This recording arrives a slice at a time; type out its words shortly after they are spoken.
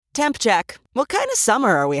Temp check. What kind of summer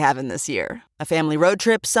are we having this year? A family road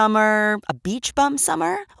trip summer? A beach bum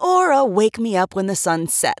summer? Or a wake me up when the sun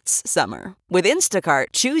sets summer? With Instacart,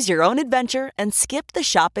 choose your own adventure and skip the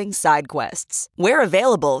shopping side quests. Where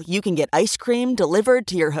available, you can get ice cream delivered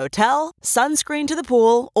to your hotel, sunscreen to the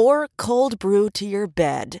pool, or cold brew to your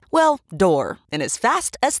bed. Well, door, in as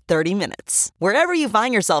fast as 30 minutes. Wherever you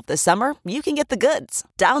find yourself this summer, you can get the goods.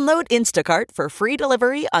 Download Instacart for free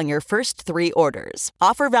delivery on your first 3 orders.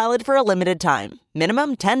 Offer valid for a limited time.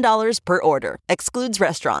 Minimum $10 per order. Excludes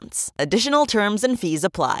restaurants. Additional terms and fees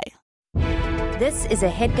apply. This is a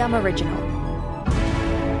HeadGum original.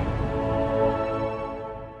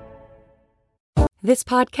 This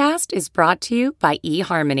podcast is brought to you by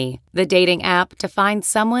eHarmony, the dating app to find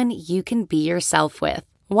someone you can be yourself with.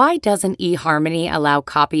 Why doesn't eHarmony allow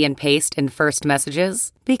copy and paste in first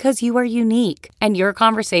messages? Because you are unique, and your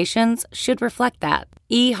conversations should reflect that.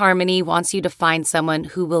 eHarmony wants you to find someone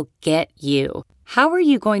who will get you. How are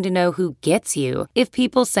you going to know who gets you if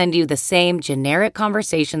people send you the same generic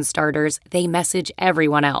conversation starters they message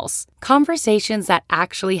everyone else? Conversations that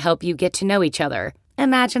actually help you get to know each other.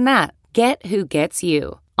 Imagine that. Get who gets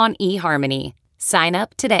you on eHarmony. Sign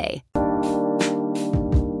up today.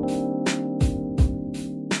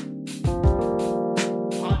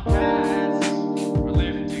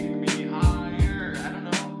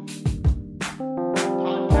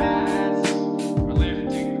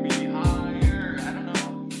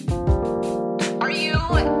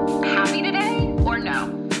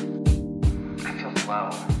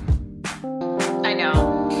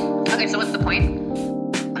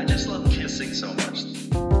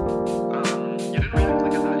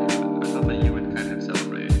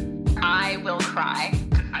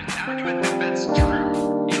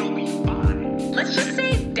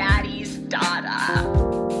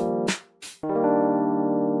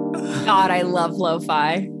 I love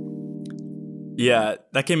lo-fi. Yeah,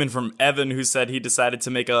 that came in from Evan, who said he decided to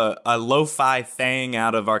make a lo-fi thing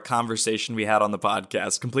out of our conversation we had on the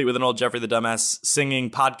podcast, complete with an old Jeffrey the Dumbass singing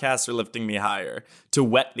 "Podcasts Are Lifting Me Higher" to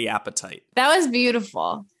whet the appetite. That was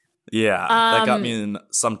beautiful. Yeah, that got me in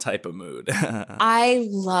some type of mood. I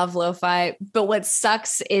love lo-fi, but what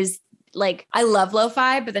sucks is, like, I love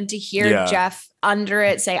lo-fi, but then to hear Jeff under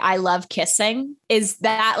it say, "I love kissing," is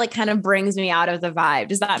that, like, kind of brings me out of the vibe.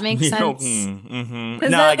 Does that make sense? Mm-hmm. Does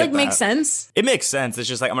that, like, make sense? It makes sense. It's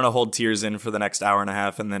just like, I'm going to hold tears in for the next hour and a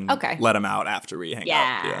half and then let them out after we hang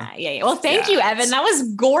out. Yeah. Well, thank you, Evan. That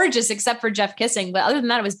was gorgeous, except for Jeff kissing. But other than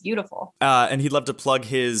that, it was beautiful. And he'd love to plug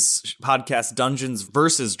his podcast, Dungeons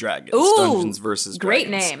vs. Dragons. Ooh, Dungeons vs. Great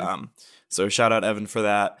Dragons. name. So shout out Evan for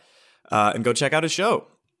that. And go check out his show.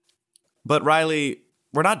 But Riley,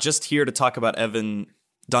 we're not just here to talk about Evan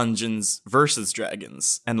Dungeons versus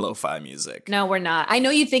Dragons and lo-fi music. No, we're not. I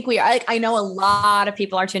know you think we are. I know a lot of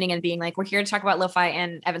people are tuning in being like, we're here to talk about lo-fi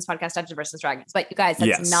and Evan's podcast, Dungeons versus Dragons. But you guys,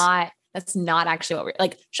 that's not actually what we're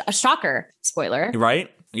like. A shocker, spoiler.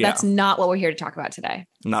 Right? Yeah. That's not what we're here to talk about today.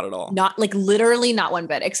 Not at all. Not like literally not one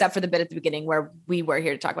bit, except for the bit at the beginning where we were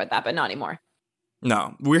here to talk about that, but not anymore.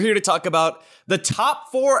 No, we're here to talk about the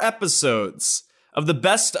top 4 episodes of the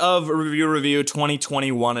Best of Review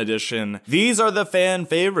 2021 edition. These are the fan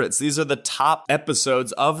favorites. These are the top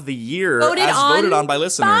episodes of the year voted on by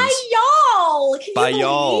listeners. By y'all. Can you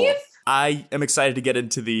believe? I am excited to get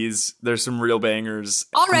into these. There's some real bangers.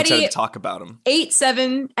 Already, I'm excited to talk about them.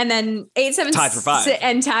 8-7 and then 8-7 tied for 5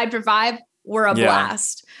 and tied for 5 were a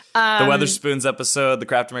blast. The Weatherspoons episode, the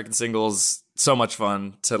Craft American Singles, so much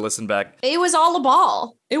fun to listen back. It was all a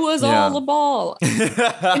ball. All a ball.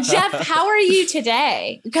 Jeff, how are you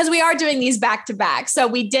today? Because we are doing these back to back. So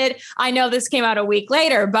we did, I know this came out a week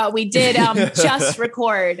later, but we did just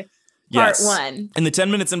record part 1. And the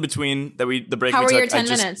 10 minutes in between the break how we were took, your 10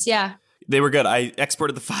 minutes? Yeah. They were good. I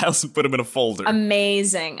exported the files and put them in a folder.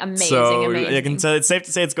 Amazing. So I can tell, it's safe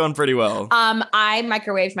to say it's going pretty well. I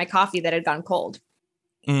microwaved my coffee that had gone cold.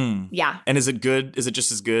 Yeah. And is it good? Is it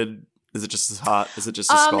just as good? Is it just as hot? Is it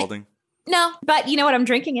just as scalding? No, but you know what? I'm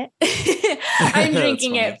drinking it. I'm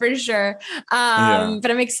drinking it for sure.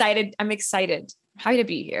 But I'm excited. Happy to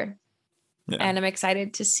be here. Yeah. And I'm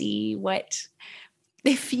excited to see what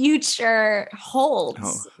the future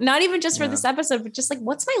holds. Not even just for this episode, but just like,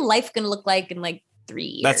 what's my life going to look like in like 3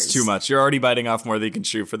 years? That's too much. You're already biting off more than you can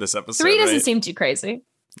chew for this episode. 3 doesn't seem too crazy.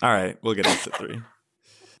 All right, we'll get into 3.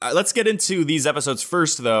 Let's get into these episodes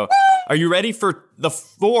first, though. Are you ready for the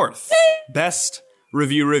 4th best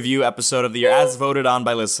review episode of the year, as voted on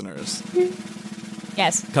by listeners?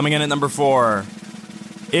 Yes. Coming in at number 4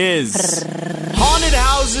 is Haunted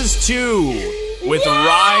Houses 2 with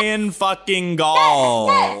Ryan fucking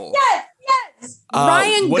Gall. Yes.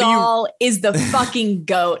 Ryan Gaul is the fucking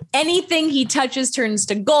GOAT. Anything he touches turns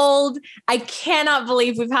to gold. I cannot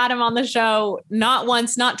believe we've had him on the show not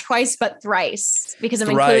once, not twice, but thrice, because I'm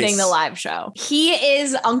including the live show. He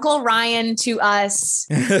is Uncle Ryan to us.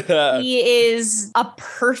 He is a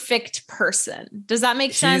perfect person. Does that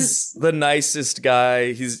make sense? He's the nicest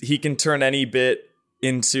guy. He can turn any bit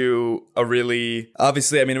into a really,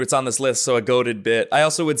 obviously, I mean, it's on this list, so a goated bit. I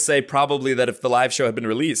also would say probably that if the live show had been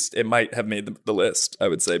released, it might have made the list, I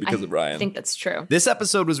would say, because of Ryan. I think that's true. This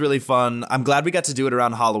episode was really fun. I'm glad we got to do it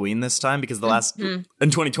around Halloween this time, because in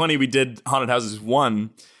 2020, we did Haunted Houses 1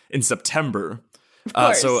 in September.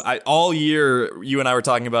 So all year, you and I were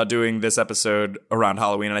talking about doing this episode around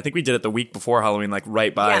Halloween, and I think we did it the week before Halloween, like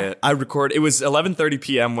right by it. It was 11:30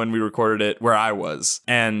 p.m. when we recorded it where I was,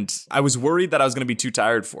 and I was worried that I was going to be too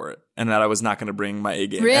tired for it, and that I was not going to bring my A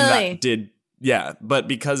game. Really? And that did, but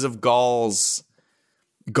because of Gaul,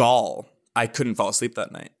 I couldn't fall asleep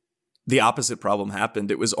that night. The opposite problem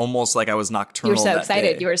happened. It was almost like I was nocturnal. You were so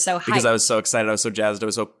excited. You were so hyped. Because I was so excited. I was so jazzed. I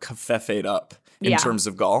was so cafefe'd up in terms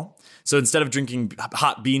of Gaul. So instead of drinking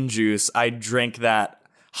hot bean juice, I drank that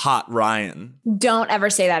hot Ryan. Don't ever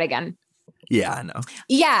say that again. Yeah, I know.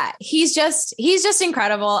 Yeah, he's just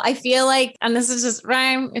incredible. I feel like, and this is just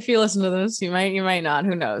Ryan, if you listen to this, you might not,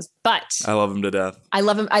 who knows. But I love him to death. I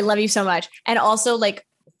love him. I love you so much. And also like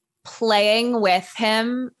playing with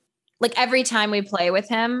him, like every time we play with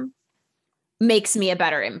him makes me a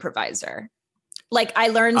better improviser. Like I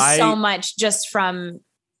learned so much just from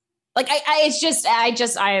like, I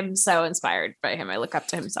am so inspired by him. I look up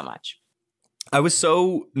to him so much. I was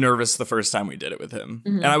so nervous the first time we did it with him.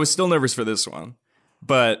 And I was still nervous for this one.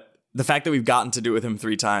 But the fact that we've gotten to do it with him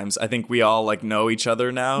 3 times, I think we all like know each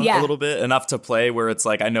other now a little bit enough to play where it's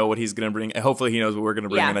like, I know what he's going to bring. Hopefully he knows what we're going to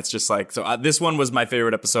bring. And it's just like, so this one was my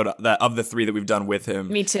favorite episode of the 3 that we've done with him.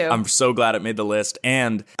 Me too. I'm so glad it made the list.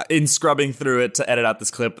 And in scrubbing through it to edit out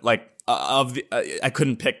this clip, like I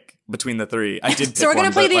couldn't pick between the 3. I did pick so we're going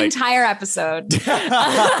to play the like, entire episode.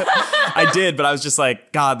 I did, but I was just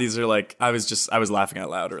like, God, these are like, I was laughing out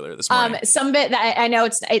loud earlier this morning. Some bit that I know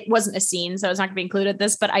it wasn't a scene, so it's not going to be included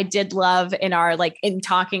this, but I did love in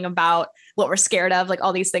talking about what we're scared of, like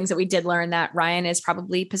all these things that we did learn that Ryan is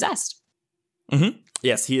probably possessed. Mm-hmm.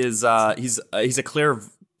 Yes, he is. He's a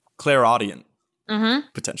clairaudient. Mm-hmm.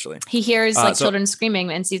 Potentially. He hears children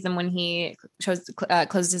screaming and sees them when he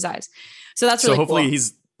closes his eyes. So that's really hopefully cool.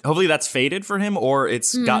 Hopefully that's faded for him, or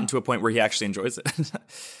it's gotten to a point where he actually enjoys it.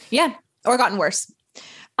 Yeah, or gotten worse.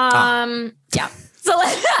 Yeah. So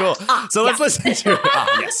let's listen to it.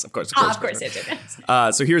 Yes, of course. Of course it did.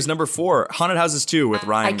 So here's number 4, Haunted Houses 2 with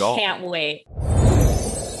Ryan Gaul. I can't wait.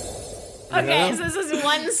 Okay, so this is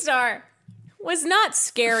 1 star. Was not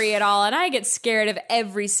scary at all, and I get scared of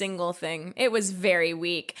every single thing. It was very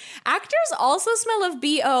weak. Actors also smell of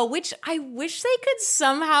BO, which I wish they could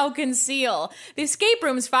somehow conceal. The escape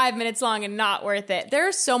room's 5 minutes long and not worth it. There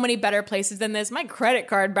are so many better places than this. My credit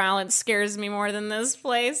card balance scares me more than this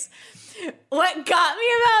place. What got me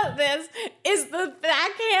about this is the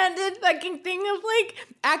backhanded fucking thing of like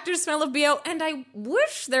actors smell of BO, and I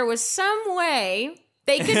wish there was some way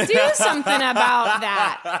they could do something about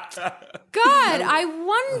that. God, I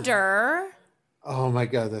wonder. Oh my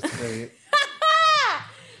God, that's great.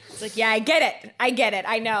 It's like, yeah, I get it. I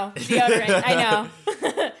know. Deodorant, I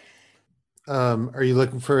know. Are you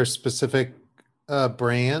looking for a specific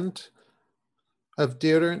brand of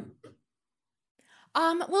deodorant?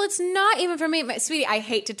 Well, it's not even for me. Sweetie, I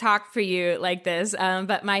hate to talk for you like this,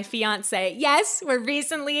 but my fiance, yes, we're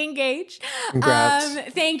recently engaged.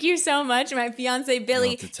 Congrats. Thank you so much. My fiance,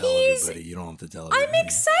 Billy. You don't have to tell everybody. You don't have to tell everybody. I'm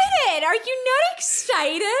excited. Are you not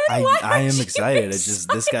excited? I am excited. It's just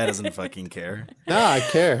this guy doesn't fucking care. No, I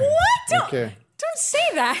care. What? I care. Don't say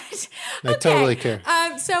that. I totally care.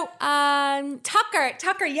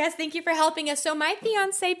 Tucker, yes, thank you for helping us. So my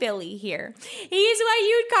fiance, Billy here, he's what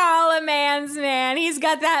you'd call a man's man. He's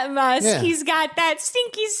got that musk. Yeah. He's got that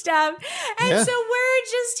stinky stuff. And so we're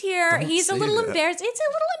just here. He's a little embarrassed. It's a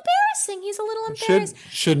little embarrassing. He's a little embarrassed.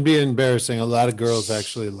 Shouldn't be embarrassing. A lot of girls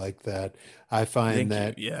actually like that. I find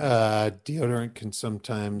that deodorant can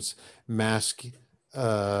sometimes mask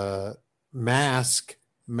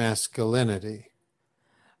masculinity.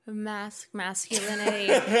 Masculinity.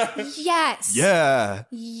 Yes. Yeah.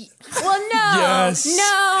 Well, no. Yes.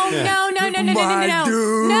 No.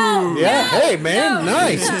 Yeah. Hey, man. No.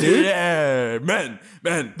 Nice, dude. Yeah. Men.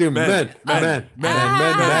 Yes.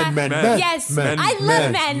 I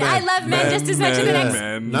love men. I love men just as much as the next.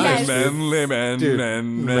 Nice. Men.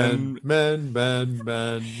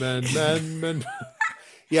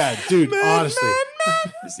 Yeah, dude, honestly.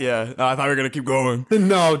 Yeah, I thought we were going to keep going.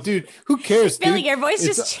 No, dude, who cares, dude? Billy, your voice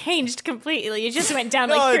just changed completely. You just went down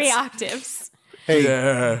like 3 octaves. Hey,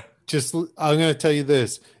 Yeah. I'm going to tell you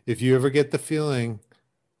this. If you ever get the feeling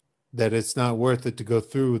that it's not worth it to go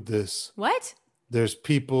through with this, What? there's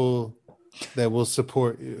people that will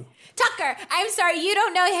support you. Tucker, I'm sorry, you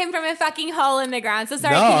don't know him from a fucking hole in the ground. So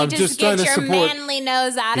sorry, No, can you I'm just just get trying to your support- manly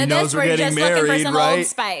nose out He of knows this? we're We're getting just looking for married, some right? Old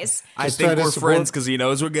Spice. I Just think trying to we're support- friends because he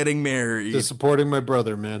knows we're getting married. Just supporting my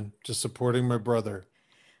brother, man. Just supporting my brother.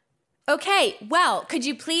 Okay, well, could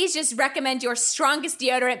you please just recommend your strongest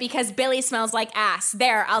deodorant because Billy smells like ass?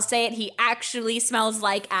 There, I'll say it. He actually smells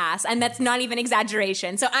like ass, and that's not even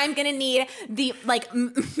exaggeration. So I'm gonna need the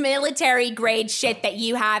military grade shit that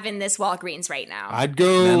you have in this Walgreens right now. I'd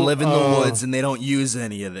go. Men live in the woods and they don't use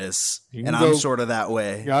any of this. And I'm sort of that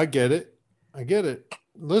way. Yeah, I get it.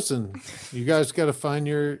 Listen, you guys got to find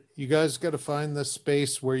the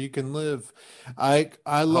space where you can live. I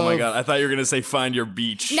love. Oh my God, I thought you were going to say find your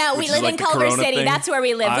beach. No, we live in Culver City. That's where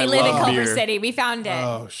we live. We live in Culver City. We found it.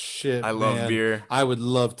 Oh shit! I love beer. I would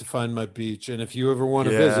love to find my beach, and if you ever want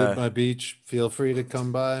to visit my beach, feel free to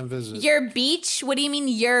come by and visit. Your beach? What do you mean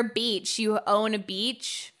your beach? You own a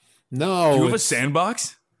beach? No, You have a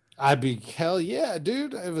sandbox? hell yeah,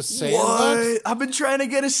 dude. I have a sandbox. What? I've been trying to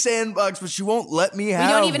get a sandbox, but she won't let me have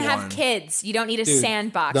We don't even one. have kids. You don't need a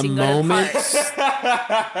sandbox. The You can go to moment, the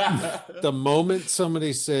park. the moment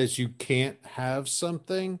somebody says you can't have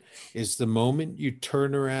something is the moment you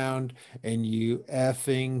turn around and you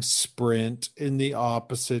effing sprint in the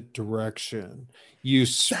opposite direction. You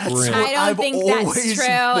sprint. what I don't I've think that's always true.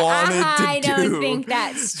 wanted to I don't do. think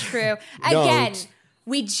that's true. No, Again, it's-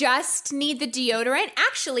 we just need the deodorant.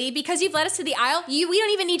 Actually, because you've led us to the aisle, we don't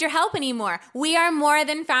even need your help anymore. We are more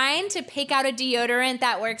than fine to pick out a deodorant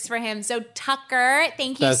that works for him. So Tucker,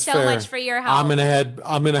 thank you That's so fair. much for your help. I'm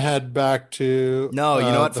gonna head back to. No, you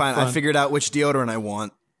know what? the Fine. I front. figured out which deodorant I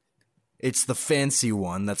want. It's the fancy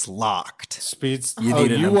one that's locked. Speed. You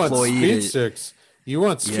need an want employee speed to- sticks. You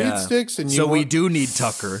want speed sticks, and so we want- do need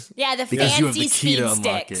Tucker. Yeah, the Because you have fancy the key speed to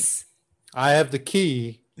unlock sticks. I have the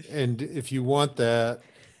key, and if you want that,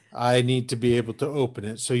 I need to be able to open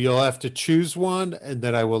it. So you'll have to choose one, and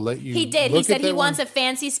then I will let you. He did. He look said at he that wants one. a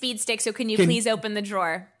fancy speed stick. So can you please open the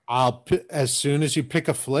drawer? As soon as you pick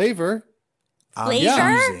a flavor.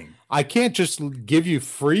 Flavor? Using. I can't just give you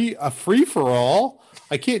a free for all.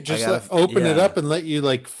 I can't just open it up and let you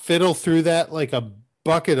like fiddle through that like a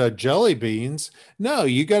bucket of jelly beans. No,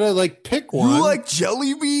 you gotta like pick one. You like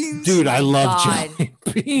jelly beans? Dude, I love God. jelly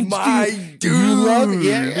beans. My dude. You love it? dude.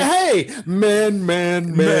 Yeah. Hey, man.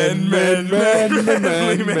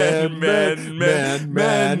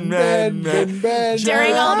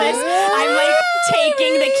 During all this, I'm like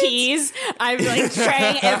taking the keys. I'm like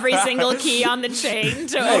trying every single key on the chain.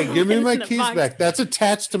 To Hey, give me open my the keys box. back. That's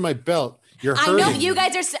attached to my belt. You're I hurting know me. you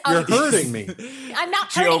guys are. You're hurting me. I'm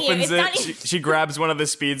not She hurting you. opens It's it. not. She grabs one of the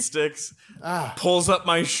speed sticks, pulls up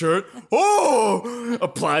my shirt. Oh,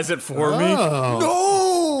 applies it for me.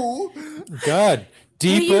 Oh. No. God,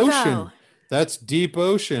 deep There you ocean. go. That's deep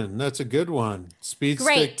ocean. That's a good one. Speed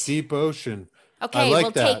Great. stick, deep ocean. Okay, I like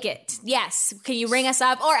we'll that. take it. Yes. Can you ring us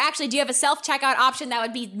up? Or actually, do you have a self-checkout option that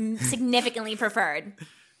would be significantly preferred?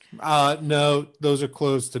 No, those are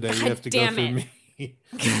closed today. You have to go damn through it. me.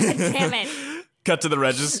 Damn it. Cut to the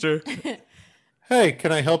register. Hey,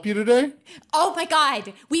 can I help you today? Oh my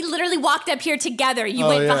God. We literally walked up here together. You Oh,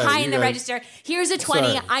 went yeah, behind you the guys- register. Here's a 20.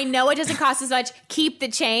 Sorry. I know it doesn't cost as much. Keep the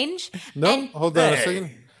change. No, And hold on a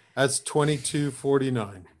second. That's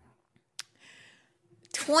 $22.49.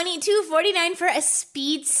 $22.49 for a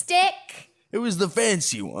speed stick. It was the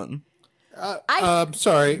fancy one. I'm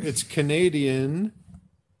sorry, it's Canadian.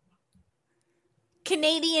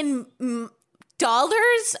 Canadian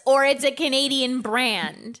dollars, or it's a Canadian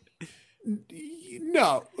brand?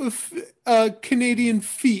 No, Canadian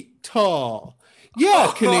feet tall.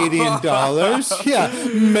 Yeah, Canadian dollars. Yeah,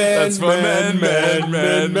 That's for men.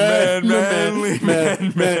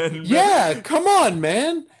 Yeah, come on,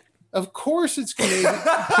 man. Of course it's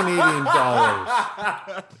Canadian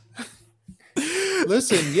dollars.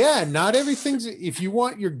 Listen, yeah, not everything's. If you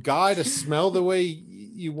want your guy to smell the way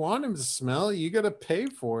you want him to smell, you got to pay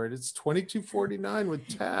for it. It's $22.49 with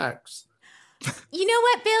tax. You know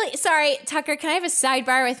what, Billy? Sorry, Tucker, can I have a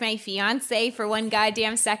sidebar with my fiance for one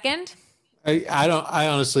goddamn second? I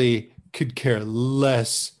honestly could care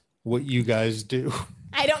less what you guys do.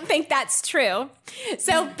 I don't think that's true.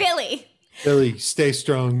 So, Billy, Stay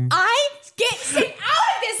strong. I get sent out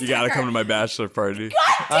of this. You gotta Tucker. come to my bachelor party.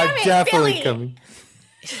 God damn I'm it, definitely Billy. coming.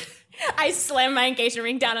 I slam my engagement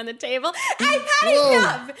ring down on the table. I've had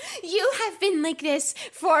enough. You have been like this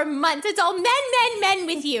for months. It's all men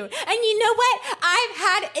with you. And you know what? I've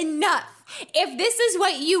had enough. If this is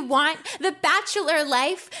what you want, the bachelor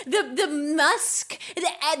life, the musk,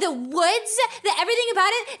 the woods, the everything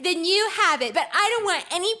about it, then you have it. But I don't want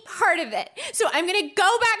any part of it. So I'm going to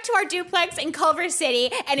go back to our duplex in Culver City.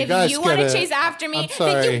 And if you want to chase after me,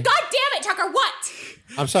 then you, God damn it, Tucker, what?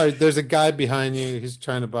 I'm sorry. There's a guy behind you. He's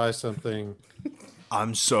trying to buy something.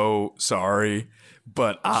 I'm so sorry,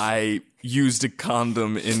 but I used a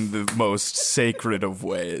condom in the most sacred of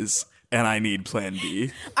ways. And I need Plan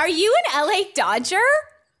B. Are you an LA Dodger?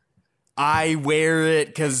 I wear it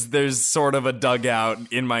because there's sort of a dugout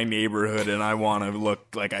in my neighborhood, and I want to look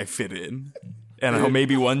like I fit in. And I'll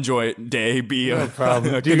maybe one day be a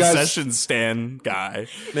concession stand guy.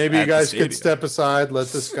 Maybe you guys could step aside, let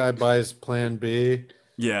this guy buy his Plan B.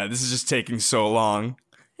 Yeah, this is just taking so long.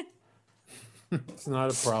 It's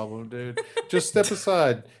not a problem, dude. Just step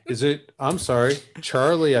aside. I'm sorry,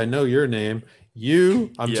 Charlie, I know your name.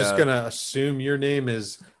 I'm just going to assume your name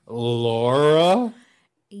is Laura.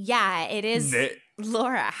 Yeah, it is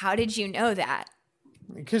Laura. How did you know that?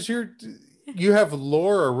 Because you have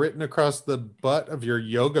Laura written across the butt of your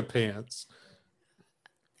yoga pants.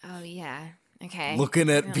 Oh, yeah. Okay. Looking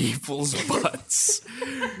at people's butts.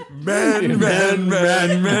 Men.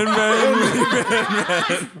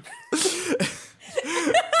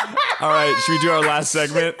 All right, should we do our last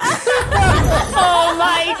segment? Oh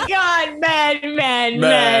my God, men.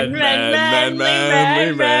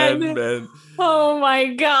 Oh my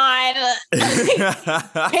God.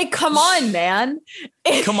 Hey, come on, man.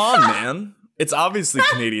 Come on, man. It's obviously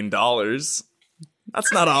Canadian dollars.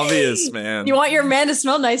 That's not obvious, man. You want your man to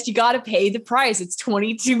smell nice, you got to pay the price. It's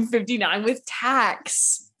 $22.59 with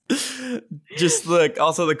tax. Just look.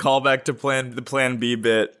 Also, the callback to the Plan B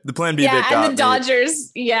bit. The Plan B bit got and the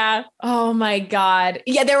Dodgers. Me. Yeah. Oh my God.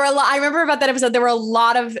 Yeah, there were a lot. I remember about that episode. There were a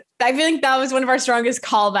lot of. I feel like that was one of our strongest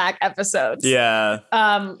callback episodes. Yeah.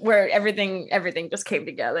 Where everything just came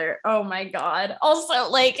together. Oh my God. Also,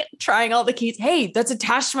 like trying all the keys. Hey, that's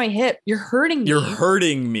attached to my hip. You're hurting me. You're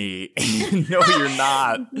hurting me. No, you're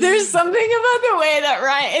not. There's something about the way that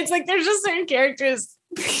Ryan. It's like there's just certain characters.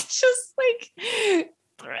 Just like.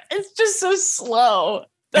 It's just so slow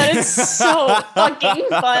that it's so fucking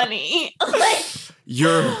funny. Like,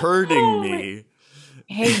 you're hurting me.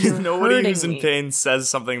 Hey, you're nobody who's in pain says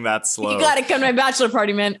something that slow. You gotta come to my bachelor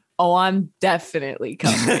party, man. Oh, I'm definitely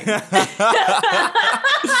coming.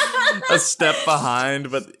 A step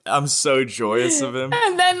behind, but I'm so joyous of him.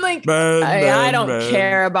 And then, like, I don't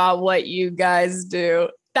care about what you guys do.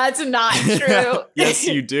 That's not true. Yes,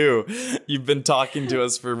 you do. You've been talking to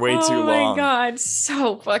us for way too long. Oh my God,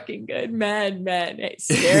 so fucking good. Men. Hey,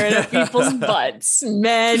 staring at people's butts.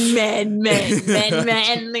 Men.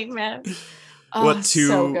 Oh, what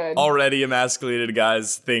two already emasculated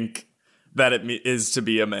guys think that it is to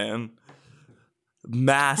be a man?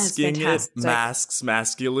 Masking it masks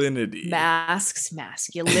masculinity. Masks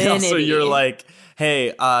masculinity. Also, you're like,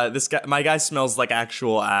 hey, my guy smells like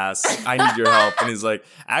actual ass. I need your help. And he's like,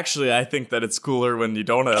 actually, I think that it's cooler when you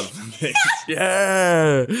don't have things.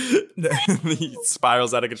 Yeah. He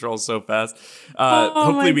spirals out of control so fast.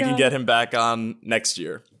 Hopefully we can get him back on next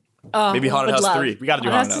year. Maybe Haunted House 3. We got to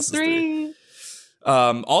do Haunted House 3.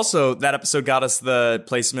 Also, that episode got us the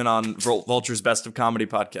placement on Vulture's Best of Comedy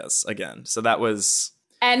podcasts again. So that was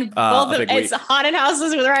and both it's Haunted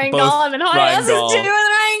Houses with Ryan Gall and Haunted Houses 2 with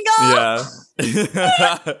Ryan Gall.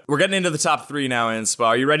 Yeah. We're getting into the top 3 now, Inspa.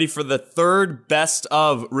 Are you ready for the third Best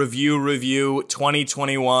of Review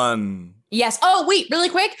 2021? Yes. Oh, wait, really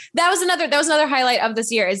quick. That was another highlight of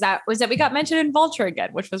this year. Was that we got mentioned in Vulture again,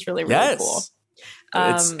 which was really cool.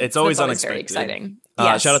 It's always unexpected. Very exciting.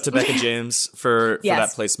 Shout out to Becca James for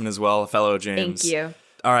that placement as well, a fellow James. Thank you.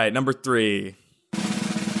 All right, number 3.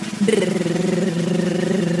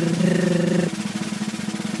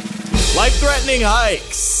 Life-threatening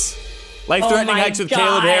hikes. Life-threatening hikes with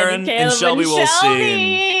Caleb Heron and Shelby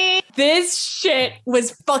Wolstein. This shit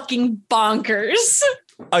was fucking bonkers.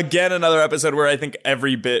 Again, another episode where I think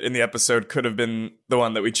every bit in the episode could have been the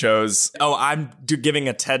one that we chose. Oh, I'm giving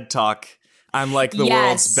a TED Talk. I'm like the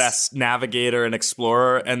world's best navigator and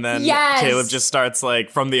explorer. And then Caleb just starts like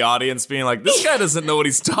from the audience being like, this guy doesn't know what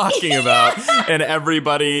he's talking about. And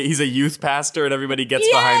everybody, he's a youth pastor and everybody gets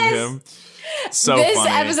behind him. So this funny.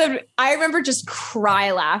 episode, I remember just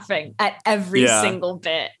cry laughing at every single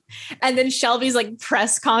bit. And then Shelby's like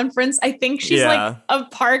press conference. I think she's like a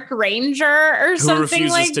park ranger or something like that.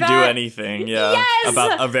 Who refuses to do anything. Yeah. Yes.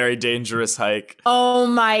 About a very dangerous hike. Oh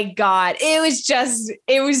my God. It was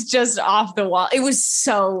just off the wall.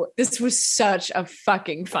 This was such a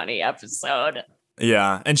fucking funny episode.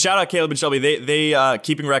 Yeah. And shout out Caleb and Shelby. They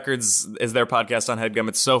Keeping Records is their podcast on HeadGum.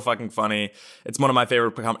 It's so fucking funny. It's one of my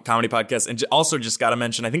favorite comedy podcasts. And also just got to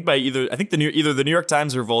mention, I think either the New York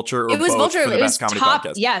Times or Vulture or it was both Vulture. For the it best was comedy top,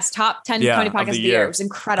 podcast. Yes, top 10 comedy podcasts of the year. It was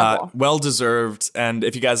incredible. Well deserved. And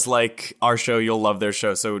if you guys like our show, you'll love their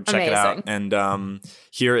show. So check it out. And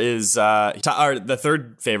here is the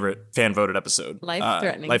third favorite fan voted episode.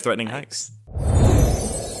 Life-threatening hikes.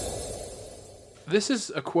 This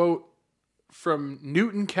is a quote from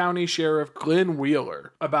Newton County Sheriff Glenn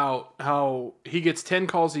Wheeler about how he gets 10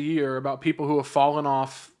 calls a year about people who have fallen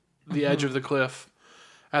off the edge of the cliff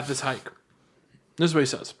at this hike. This is what he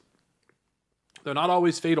says. They're not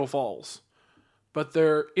always fatal falls, but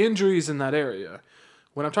they're injuries in that area.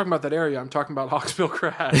 When I'm talking about that area, I'm talking about Hawksbill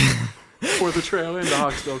Crag or the trail into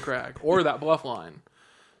Hawksbill Crag or that bluff line.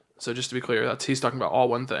 So just to be clear, he's talking about all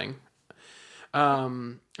one thing.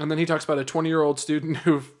 And then he talks about a 20-year-old student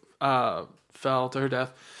who fell to her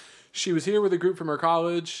death. She was here with a group from her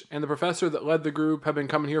college, and the professor that led the group had been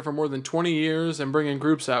coming here for more than 20 years and bringing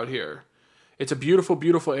groups out here. It's a beautiful,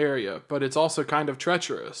 beautiful area, but it's also kind of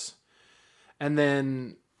treacherous. And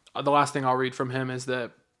then the last thing I'll read from him is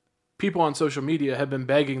that people on social media have been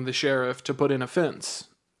begging the sheriff to put in a fence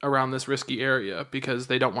around this risky area because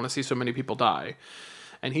they don't want to see so many people die.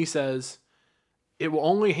 And he says, it will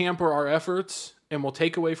only hamper our efforts and will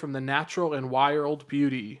take away from the natural and wild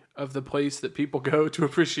beauty of the place that people go to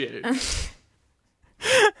appreciate. I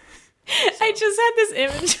just had this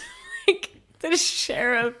image, like the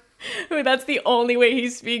sheriff, who that's the only way he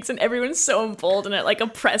speaks, and everyone's so emboldened at like a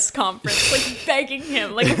press conference, like begging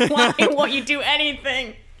him, like, why won't you do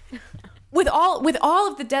anything? With all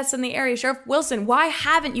of the deaths in the area, Sheriff Wilson, why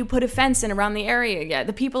haven't you put a fence in around the area yet?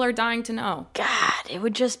 The people are dying to know. God, it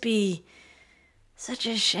would just be such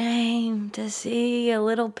a shame to see a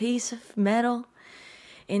little piece of metal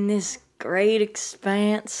in this great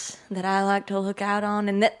expanse that I like to look out on.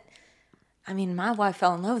 And my wife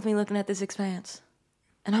fell in love with me looking at this expanse.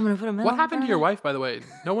 And I'm going to put a metal. What happened to your wife, by the way?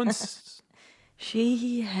 No one's...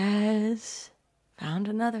 She has found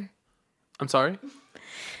another. I'm sorry?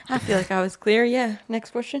 I feel like I was clear. Yeah.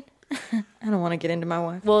 Next question. I don't want to get into my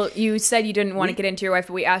wife. Well, you said you didn't want to get into your wife,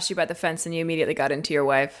 but we asked you about the fence and you immediately got into your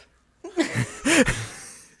wife.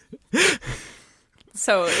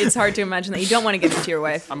 So it's hard to imagine that you don't want to get into your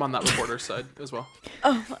wife. I'm on that reporter's side as well.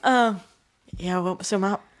 Yeah, well, so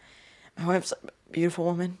my wife's a beautiful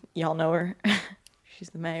woman. Y'all know her. She's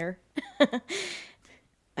the mayor.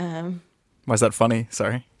 Why is that funny?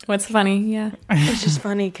 Sorry. What's funny? Yeah. It's just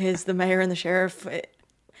funny because the mayor and the sheriff,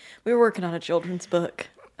 we were working on a children's book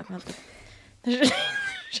about the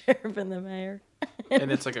sheriff and the mayor.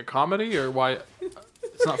 And it's like a comedy, or why?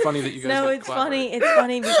 It's not funny that you guys. No, it's funny. It's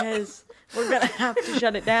funny because we're gonna have to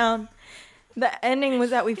shut it down. The ending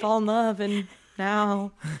was that we fall in love, and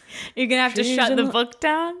now you're gonna have to shut the book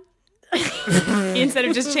down. Instead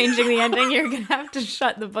of just changing the ending, you're gonna have to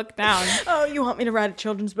shut the book down. Oh, you want me to write a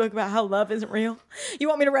children's book about how love isn't real? You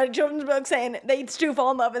want me to write a children's book saying they two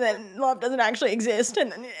fall in love and then love doesn't actually exist,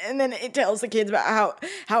 and then it tells the kids about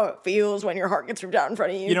how it feels when your heart gets ripped out in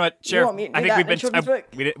front of you. You know what, Sheriff? I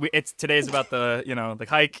think it's today's about the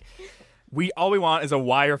hike. All we want is a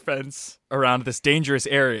wire fence around this dangerous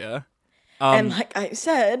area. And like I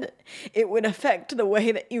said, it would affect the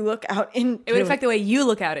way that you look out into it. It would affect the way you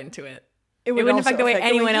look out into it. It wouldn't affect the way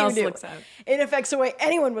anyone else looks out. It affects the way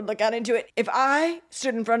anyone would look out into it. If I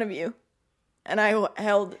stood in front of you and I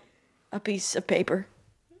held a piece of paper,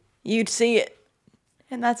 you'd see it.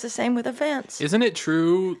 And that's the same with a fence. Isn't it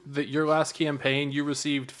true that your last campaign, you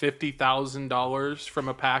received $50,000 from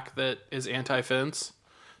a PAC that is anti-fence?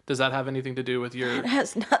 Does that have anything to do with your... It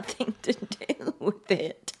has nothing to do with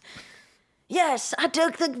it. Yes, I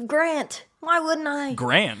took the grant. Why wouldn't I?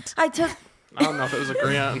 Grant? I don't know if it was a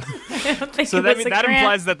grant. So that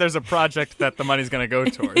implies that there's a project that the money's going to go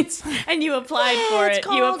towards. And you applied for it.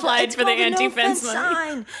 You applied for the anti-fence money.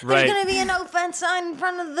 Sign. Right. There's going to be a no fence sign in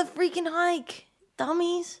front of the freaking hike.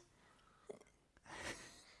 Dummies.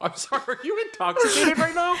 I'm sorry, are you intoxicated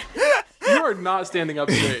right now? You are not standing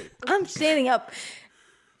up straight. I'm standing up.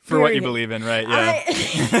 For what you believe in, right?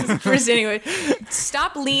 Yeah. Anyway,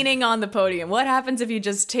 stop leaning on the podium. What happens if you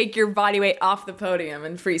just take your body weight off the podium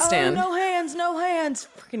and freestand? Oh, no hands.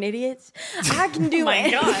 Freaking idiots. I can do my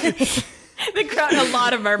anything. God. The crowd, a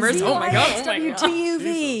lot of murmurs. Oh my god.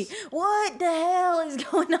 WTUV. What the hell is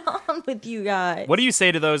going on with you guys? What do you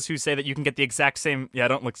say to those who say that you can get the exact same... Yeah,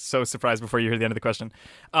 don't look so surprised before you hear the end of the question.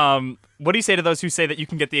 What do you say to those who say that you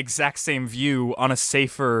can get the exact same view on a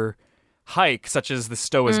safer hike, such as the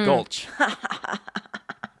Stowa's Gulch?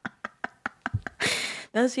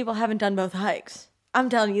 Those people haven't done both hikes. I'm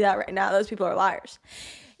telling you that right now. Those people are liars.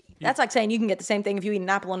 That's like saying you can get the same thing if you eat an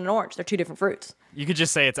apple and an orange. They're two different fruits. You could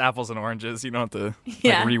just say it's apples and oranges. You don't have to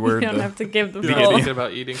reword. You don't have to give the full. Thinking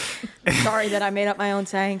about eating. Sorry that I made up my own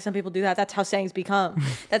saying. Some people do that. That's how sayings become.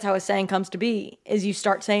 That's how a saying comes to be, is you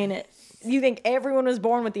start saying it. You think everyone was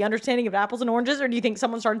born with the understanding of apples and oranges, or do you think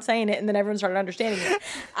someone started saying it and then everyone started understanding it?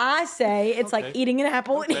 I say it's like eating an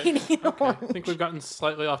apple and eating an orange. I think we've gotten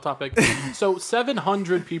slightly off topic. So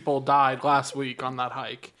 700 people died last week on that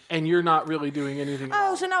hike, and you're not really doing anything.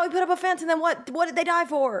 Oh, so now we put up a fence, and then what did they die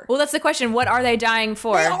for? Well, that's the question. What are they dying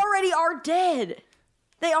for? They already are dead.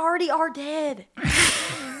 They already are dead.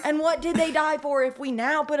 And what did they die for if we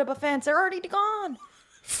now put up a fence? They're already gone.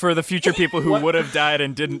 For the future people who would have died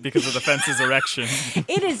and didn't because of the fence's erection.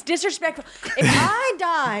 It is disrespectful. If I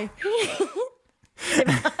die...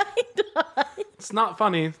 It's not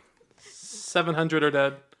funny. 700 are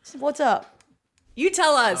dead. What's up? You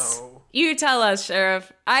tell us. Oh. You tell us,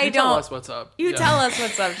 Sheriff. Tell us what's up. Tell us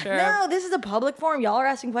what's up, Sheriff. No, this is a public forum. Y'all are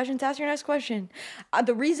asking questions. Ask your next question.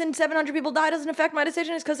 The reason 700 people die doesn't affect my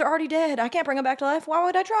decision is because they're already dead. I can't bring them back to life. Why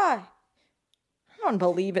would I try? I don't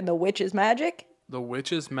believe in the witch's magic. The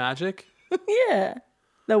witch's magic? Yeah.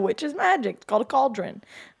 The witch's magic. It's called a cauldron.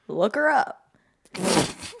 Look her up.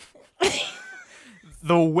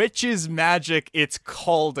 The witch's magic, it's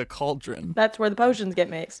called a cauldron. That's where the potions get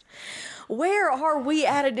mixed. Where are we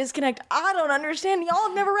at a disconnect? I don't understand. Y'all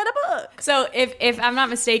have never read a book. So if I'm not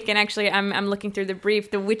mistaken, actually, I'm looking through the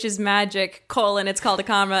brief. The Witch's Magic, it's called a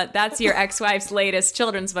comma. That's your ex-wife's latest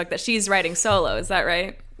children's book that she's writing solo. Is that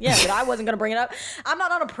right? Yeah, but I wasn't going to bring it up. I'm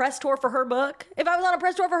not on a press tour for her book. If I was on a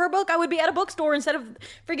press tour for her book, I would be at a bookstore instead of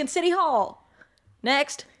freaking City Hall.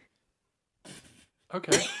 Next.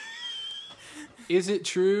 Okay. Is it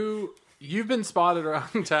true you've been spotted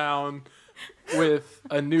around town with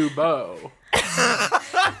a new beau?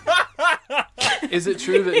 Is it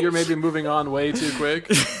true that you're maybe moving on way too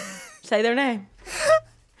quick? Say their name.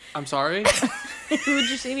 I'm sorry? Who would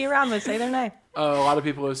you see me around with? Say their name. A lot of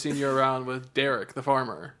people have seen you around with Derek, the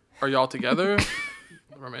farmer. Are y'all together?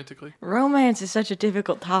 Romantically? Romance is such a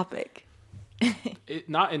difficult topic.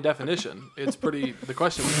 Not in definition. The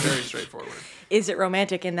question was very straightforward. Is it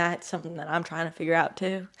romantic? And that's something that I'm trying to figure out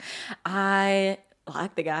too. I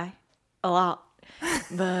like the guy a lot,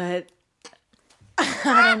 but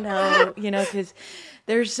I don't know, because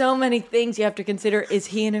there's so many things you have to consider. Is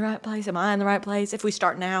he in the right place? Am I in the right place? If we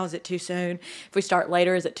start now, is it too soon? If we start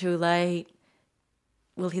later, is it too late?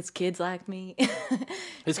 Will his kids like me?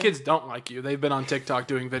 His kids don't like you. They've been on TikTok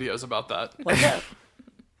doing videos about that. What's up?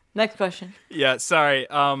 Next question. Yeah, sorry.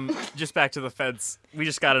 Just back to the feds. We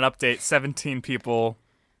just got an update. 17 people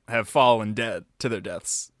have fallen dead to their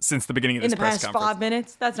deaths since the beginning of this press conference. In the past 5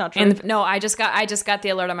 minutes? That's not true. No, I just got the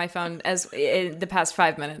alert on my phone as in the past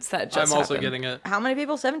 5 minutes. That just I'm also happened. getting it. How many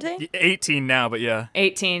people? 17? 18 now, but yeah.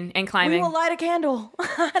 18 and climbing. We will light a candle.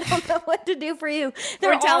 I don't know what to do for you.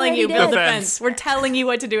 We're telling you, build a fence. We're telling you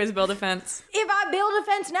what to do is build a fence. If I build a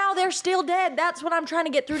fence now, they're still dead. That's what I'm trying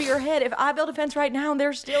to get through to your head. If I build a fence right now,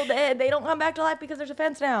 they're still dead. They don't come back to life because there's a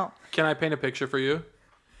fence now. Can I paint a picture for you?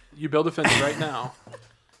 You build a fence right now.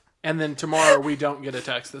 And then tomorrow we don't get a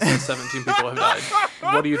text that says 17 people have died.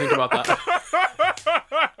 What do you think about that?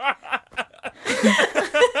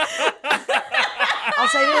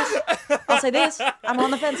 I'll say this. I'm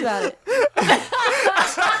on the fence about it.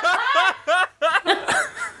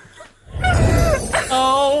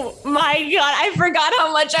 Oh my god, I forgot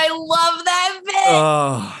how much I love that bit.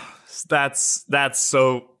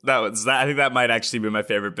 I think that might actually be my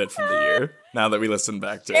favorite bit from the year. Now that we listen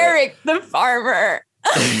back to Eric the farmer.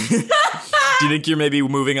 Do you think you're maybe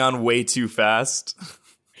moving on way too fast?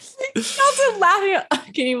 Also laughing.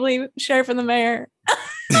 Can you believe Sheriff and the Mayor?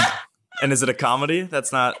 And is it a comedy?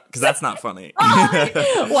 That's not funny.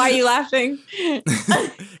 Why are you laughing?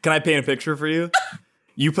 Can I paint a picture for you?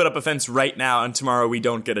 You put up a fence right now, and tomorrow we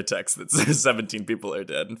don't get a text that says 17 people are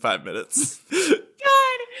dead in 5 minutes.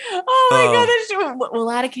 God. Oh my God. That's true. We'll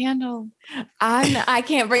light a candle. I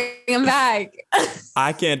can't bring him back.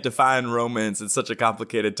 I can't define romance. It's such a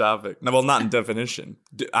complicated topic. No, well, not in definition.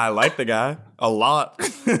 I like the guy a lot. I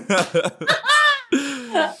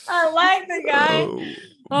like the guy.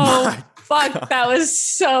 Oh fuck. God. That was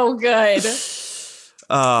so good.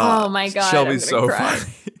 Oh my God. Shelby's so cry.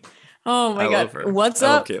 funny. Oh my God. What's I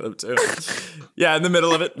up? love Caleb too. Yeah, in the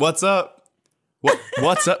middle of it. What's up?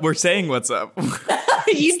 What's up? We're saying what's up. You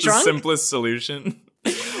It's drunk? the simplest solution.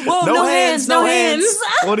 Whoa, no hands.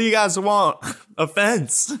 What do you guys want? A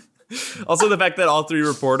fence. Also, the fact that all three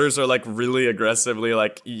reporters are like really aggressively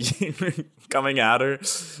like coming at her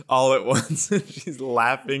all at once. She's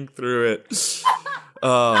laughing through it.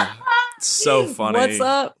 So funny. What's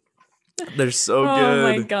up? They're so good. Oh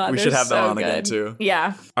my God. We should have them on again too.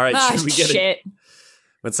 Yeah. All right. Ah, Should we get shit.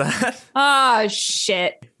 What's that? Ah,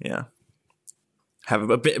 shit. Yeah. Have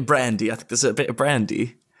a bit of brandy. I think there's a bit of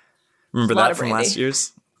brandy. Remember A lot that of from brandy. last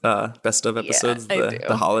year's best of episodes? I do.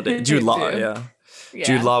 The holiday. Jude Law, do. yeah. Yeah.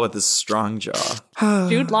 Jude Law with his strong jaw.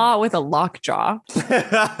 Jude Law with a lockjaw.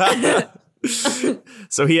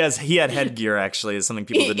 So he had headgear actually, is something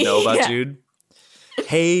people didn't know about Yeah. Jude.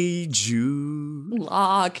 Hey Jude.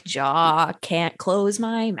 Lockjaw. Can't close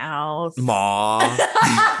my mouth. Ma.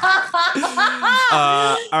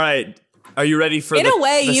 All right. Are you ready for In a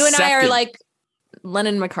way, the you and I are second- like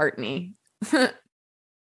Lennon McCartney.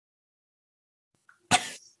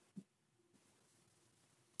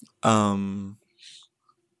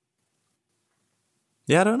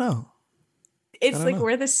 Yeah, I don't know. It's don't like know.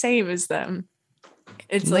 we're the same as them.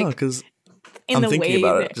 It's No, like because in I'm the thinking way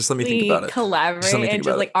about that it. Just let me think we about it. collaborate Just let me think and just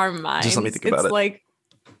about like it. our minds. Just let me think about it's it. like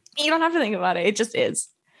you don't have to think about it. It just is.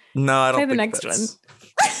 No, I don't Play the think next that's...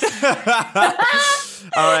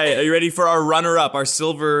 All right, are you ready for our runner-up, our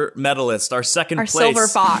silver medalist, our second Our place? silver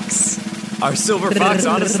fox. Our silver fox,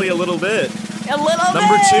 honestly, a little bit. A little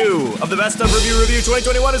Number bit. 2 of the Best of Review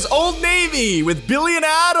 2021 is Old Navy with Billy and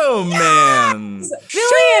Adam, man.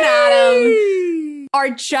 Billy and Adam are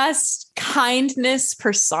just kindness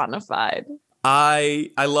personified.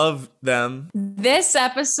 I love them. This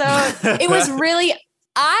episode, it was really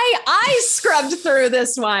I scrubbed through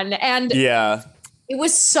this one and Yeah. it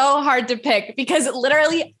was so hard to pick because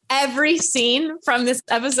literally every scene from this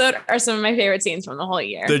episode are some of my favorite scenes from the whole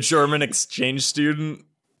year. The German exchange student.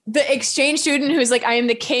 The exchange student who's like, I am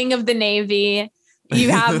the king of the Navy. You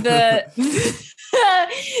have the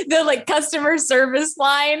the like customer service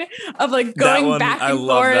line of like going that one, back and I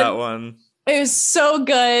love forth. that one. It was so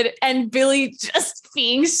good. And Billy just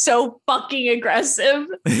being so fucking aggressive.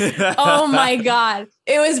 Oh my God.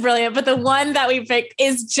 It was brilliant. But the one that we picked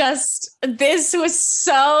is just, this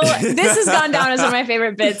has gone down as one of my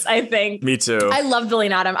favorite bits, I think. Me too. I love Billy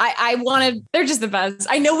and Adam. They're just the best.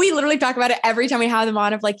 I know we literally talk about it every time we have them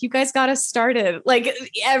on of like, you guys got us started like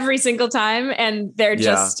every single time. And they're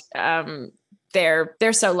just, they're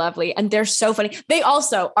so lovely and they're so funny. They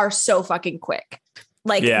also are so fucking quick.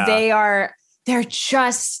 Like they're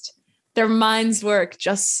just, their minds work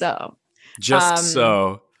just so.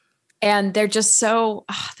 And they're just so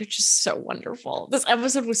wonderful. This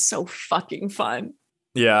episode was so fucking fun.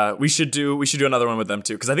 Yeah, we should do another one with them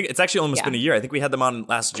too, because I think it's actually almost been a year. I think we had them on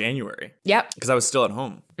last January. Yep. Because I was still at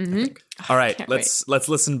home. Mm-hmm. All right, let's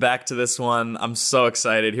listen back to this one. I'm so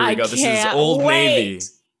excited. Here we go. This is Old Navy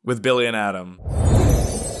with Billy and Adam.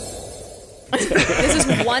 This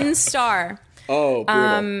is 1 star. Oh,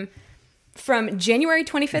 brutal. From January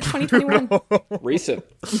 25th, 2021. Recent.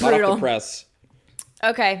 Hot off the press.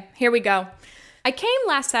 Okay, here we go. I came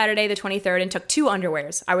last Saturday, the 23rd, and took 2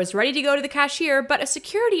 underwears. I was ready to go to the cashier, but a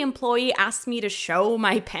security employee asked me to show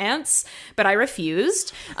my pants, but I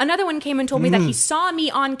refused. Another one came and told me that he saw me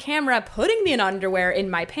on camera putting the underwear in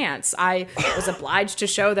my pants. I was obliged to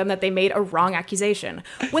show them that they made a wrong accusation.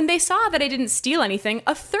 When they saw that I didn't steal anything,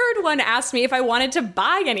 a third one asked me if I wanted to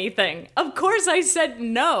buy anything. Of course I said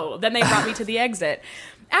no. Then they brought me to the exit.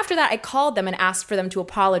 After that, I called them and asked for them to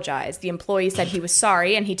apologize. The employee said he was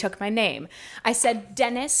sorry, and he took my name. I said,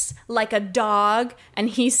 Dennis, like a dog, and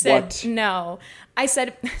he said, no. I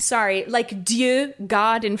said, sorry, like Dieu,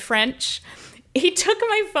 God in French. He took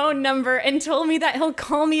my phone number and told me that he'll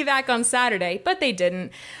call me back on Saturday, but they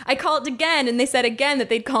didn't. I called again, and they said again that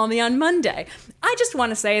they'd call me on Monday. I just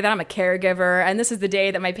want to say that I'm a caregiver, and this is the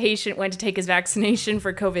day that my patient went to take his vaccination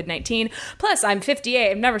for COVID-19. Plus, I'm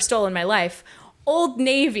 58. I've never stolen my life. Old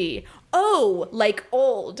Navy. O, like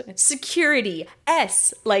old. Security.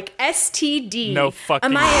 S, like STD. No fucking.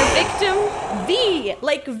 Am I a victim? V,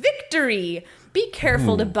 like victory. Be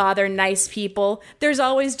careful to bother nice people. There's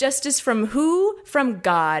always justice from who? From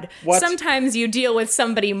God. What? Sometimes you deal with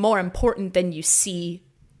somebody more important than you see.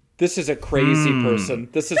 This is a crazy person.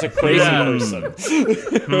 This is a crazy person. When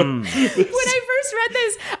I first read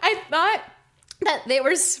this, I thought that they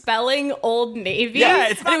were spelling Old Navy. Yeah,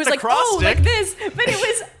 it's and not it was the like, oh, acrostic. like this. But it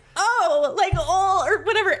was O, like all or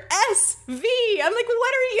whatever, S, V. I'm like,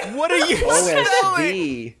 what are you? What are you?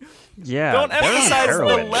 OSV. Yeah. Don't emphasize the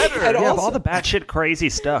letter. Yeah, all the batshit crazy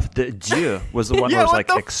stuff. The Dieu was the one where it was like,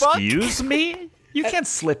 excuse me? You can't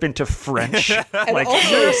slip into French. Like,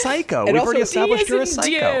 you're a psycho. We've already established you're a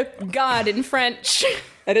psycho. Dieu, God in French.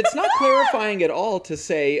 And it's not clarifying at all to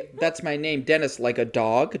say, that's my name, Dennis, like a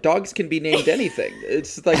dog. Dogs can be named anything.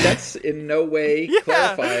 It's like, that's in no way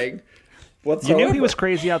clarifying whatsoever. You knew he was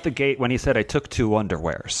crazy out the gate when he said, I took 2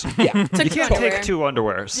 underwears. Yeah. You can't take 2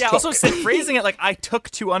 underwears. Yeah, also phrasing it like I took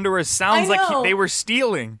 2 underwears sounds like they were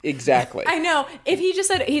stealing. Exactly. I know. If he just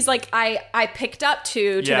said, he's like, I picked up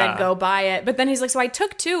 2 to then go buy it. But then he's like, so I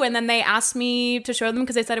took 2 and then they asked me to show them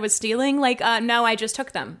because they said it was stealing. Like, no, I just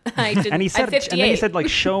took them. I did. And he said, I'm 58. and then he said, like,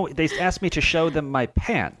 they asked me to show them my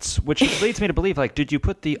pants, which leads me to believe, like, did you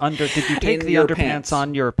take the underpants pants.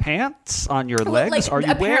 on your pants, on your legs? Like, Are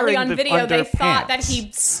you apparently wearing on the video they thought underpants? that he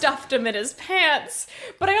stuffed them in his pants.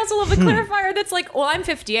 But I also love the clarifier that's like, well, I'm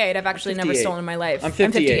 58. I've actually never stolen in my life. I'm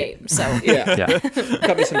 58. So yeah.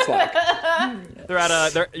 Cut me some slack.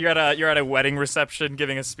 You're at a wedding reception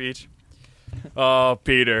giving a speech. Oh,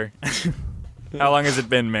 Peter. How long has it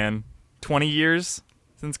been, man? 20 years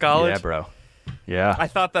since college? Yeah, bro. Yeah. I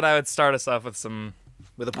thought that I would start us off with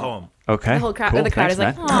a poem. Okay. the whole crowd, cool. the crowd Thanks, is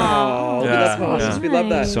like, man. oh. That's awesome. We love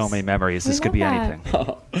that. So many memories. This could be anything.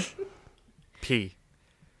 P.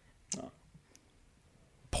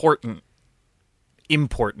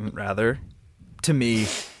 Important rather, to me,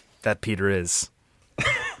 that Peter is.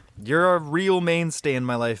 You're a real mainstay in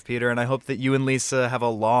my life, Peter, and I hope that you and Lisa have a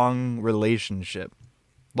long relationship.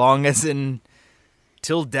 Long as in,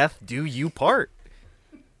 till death do you part.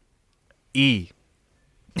 E.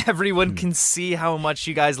 Everyone can see how much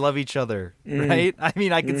you guys love each other, right? I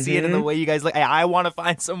mean, I can see it in the way you guys look. I want to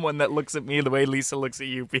find someone that looks at me the way Lisa looks at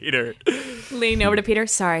you, Peter. Lean over to Peter.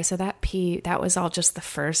 Sorry, so that P, that was all just the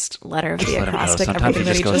first letter of the Let him know. acrostic. Sometimes he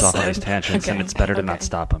just Everything goes that off on said. these tangents, and it's better to not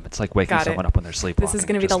stop him. It's like waking Got it. someone up when they're sleepwalking. This is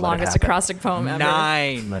going to be the Just let it longest happen. acrostic poem ever.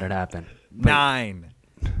 9. Let it happen. 9.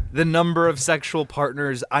 The number of sexual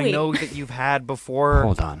partners I Wait. know that you've had before.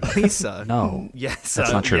 Hold on. Lisa. No. Yes.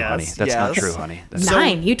 That's not true, yes, honey. That's not yes. true, honey. That's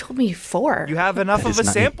 9. You told me 4. You have enough That of is a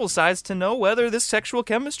not- sample size to know whether this sexual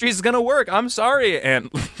chemistry is going to work. I'm sorry,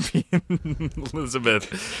 Aunt Elizabeth.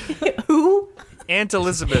 Who? Aunt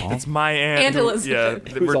Elizabeth. It's my aunt. Aunt Elizabeth.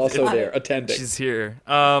 Yeah, Who's also there attending. She's here.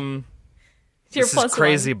 Your This plus is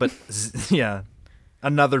crazy, one. but yeah,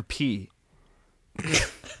 another P.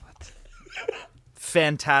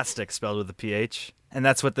 Fantastic, spelled with a PH, and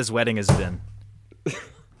that's what this wedding has been.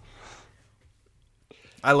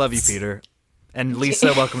 I love you, Peter, and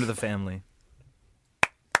Lisa. Welcome to the family.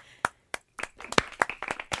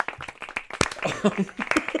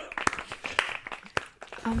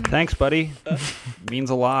 Thanks, buddy. Means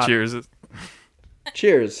a lot. Cheers.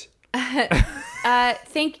 Cheers.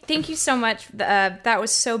 Thank you so much. That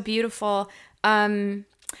was so beautiful. I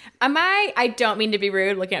don't mean to be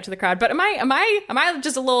rude looking out to the crowd, but am I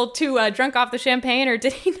just a little too drunk off the champagne, or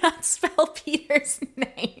did he not spell Peter's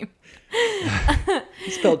name?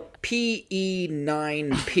 He spelled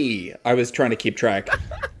P-E-9-P. I was trying to keep track.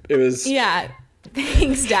 It was... Yeah.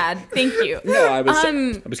 Thanks, Dad. Thank you. No, I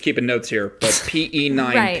was keeping notes here, but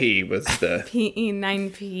P-E-9-P was the...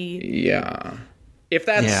 P-E-9-P. Yeah. If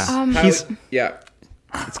that's Yeah. how... Yeah.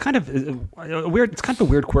 It's kind of a weird. It's kind of a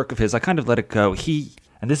weird quirk of his. I kind of let it go.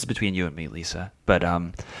 And this is between you and me, Lisa. But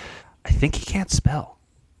I think he can't spell.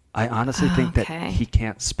 I honestly think that he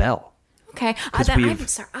can't spell. Okay. I'm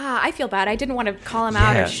sorry. I feel bad. I didn't want to call him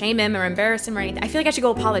out or shame him or embarrass him or anything. I feel like I should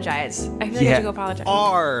go apologize.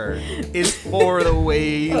 R is for the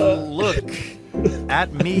way you look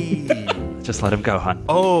at me. Just let him go, hon.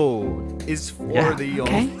 O is for the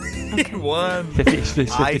only one 50,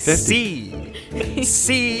 I see.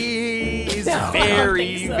 C is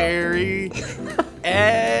very, very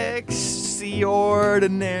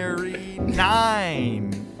extraordinary.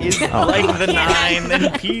 9 is like the 9,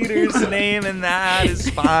 then Peter's name, and that is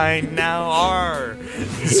fine. Now R.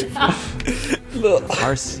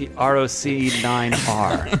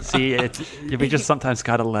 ROC9R. See, we just sometimes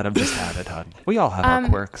gotta let him just have it, hon. We all have our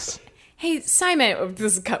quirks. Hey, Simon.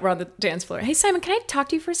 This is cut. We're on the dance floor. Hey, Simon, can I talk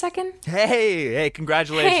to you for a second? Hey,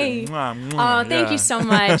 congratulations. Hey. Mwah, mwah, Thank you so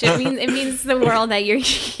much. It means the world that you're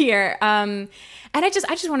here. And I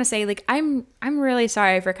just want to say, like, I'm really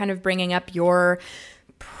sorry for kind of bringing up your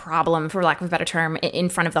problem, for lack of a better term, in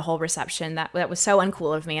front of the whole reception. That was so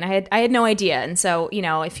uncool of me, and I had no idea. And so,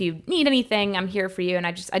 if you need anything, I'm here for you. And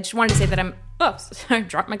I just wanted to say that I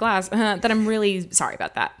dropped my glass. That I'm really sorry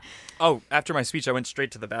about that. Oh, after my speech, I went straight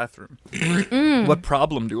to the bathroom. What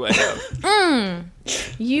problem do I have?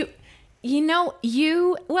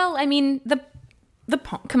 Well, I mean, the the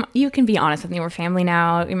poem. Come on, you can be honest with me. We're family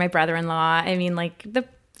now. You're my brother-in-law. I mean, like the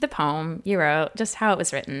poem you wrote, just how it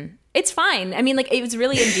was written. It's fine. I mean, like it was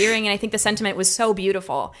really endearing, and I think the sentiment was so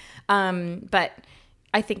beautiful. But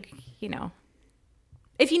I think,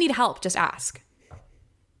 if you need help, just ask.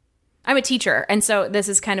 I'm a teacher, and so this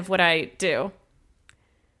is kind of what I do.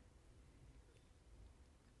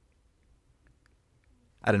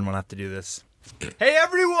 I didn't want to have to do this. Hey,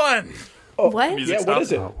 everyone! What? Yeah, what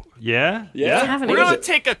is it? Yeah? Yeah? We're going to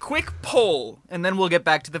take a quick poll, and then we'll get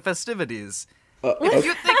back to the festivities. If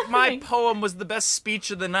you think my poem was the best speech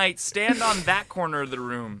of the night, stand on that corner of the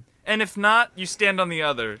room. And if not, you stand on the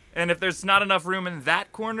other. And if there's not enough room in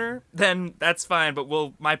that corner, then that's fine, but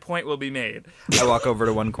my point will be made. I walk over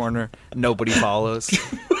to one corner. Nobody follows.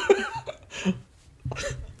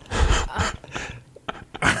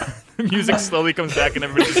 The music slowly comes back and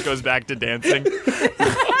everybody just goes back to dancing.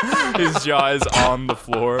 His jaw is on the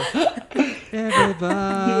floor.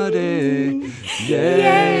 Everybody,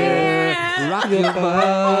 yeah, rock your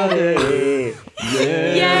body,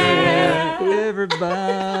 yeah,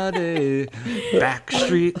 everybody.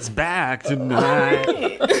 Backstreet's back tonight.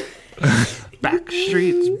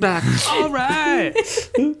 Backstreet's back. All right.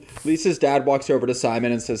 Lisa's dad walks over to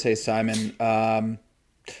Simon and says, "Hey, Simon, that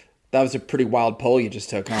was a pretty wild poll you just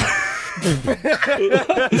took, huh?"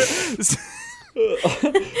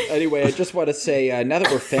 Anyway, I just want to say, now that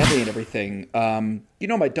we're family and everything,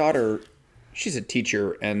 my daughter, she's a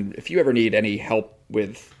teacher, and if you ever need any help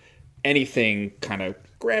with anything kind of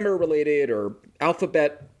grammar related or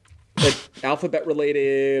alphabet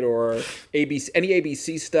related or ABC, any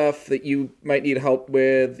ABC stuff that you might need help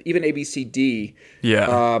with, even ABCD.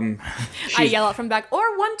 Yeah. I yell out from back,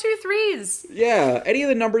 or 1, 2, 3s. Yeah, any of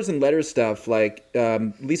the numbers and letters stuff. Like,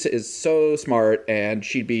 Lisa is so smart, and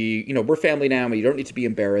she'd be, we're family now, and you don't need to be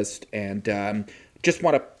embarrassed. And just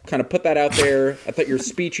want to kind of put that out there. I thought your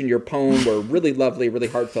speech and your poem were really lovely, really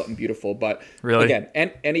heartfelt and beautiful. But again,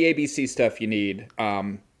 any ABC stuff you need.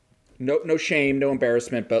 No shame, no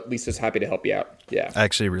embarrassment, but Lisa's happy to help you out. Yeah. I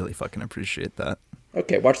actually really fucking appreciate that.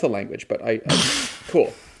 Okay, watch the language, but I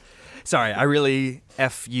cool. Sorry, I really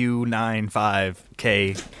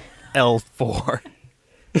FU95KL4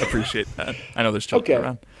 appreciate that. I know there's children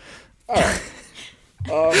around. All right.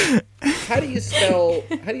 How do you spell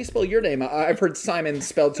your name? I've heard Simon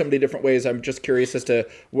spelled so many different ways. I'm just curious as to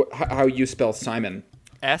how you spell Simon.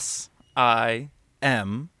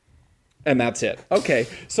 SIM. And that's it. Okay,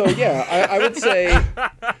 so yeah, I would say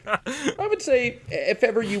if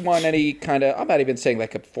ever you want any kind of, I'm not even saying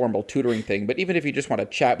like a formal tutoring thing, but even if you just want to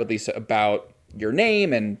chat with Lisa about your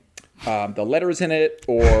name and the letters in it,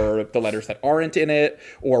 or the letters that aren't in it,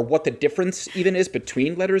 or what the difference even is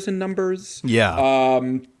between letters and numbers. Yeah.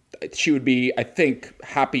 She would be, I think,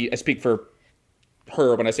 happy. I speak for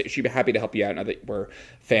her when I say she'd be happy to help you out now that we're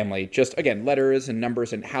family. Just, again, letters and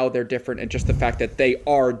numbers and how they're different, and just the fact that they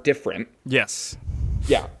are different. Yes.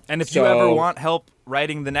 Yeah. And if you ever want help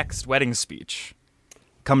writing the next wedding speech,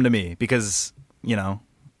 come to me, because,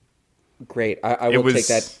 Great. I will take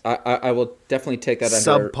that. I will definitely take that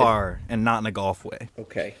under subpar and not in a golf way.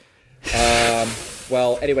 Okay.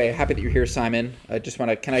 Well, anyway, happy that you're here, Simon. I just want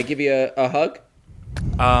to. Can I give you a hug?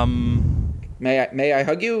 May I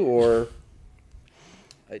hug you, or?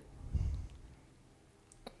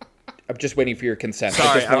 I'm just waiting for your consent.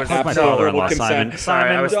 Sorry, I was my father-in-law, Simon.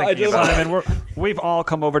 Simon, we've all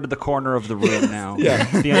come over to the corner of the room now. Yeah.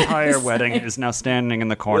 The entire wedding is now standing in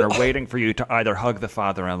the corner, waiting for you to either hug the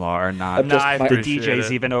father-in-law or not. The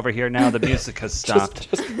DJ's even over here now. The music has stopped.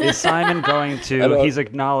 Is Simon going to? He's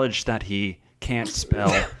acknowledged that he can't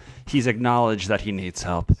spell. He's acknowledged that he needs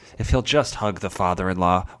help. If he'll just hug the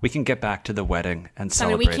father-in-law, we can get back to the wedding and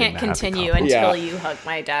celebrate. We can't continue until you hug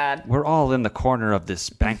my dad. We're all in the corner of this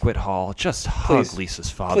banquet hall. Just hug Lisa's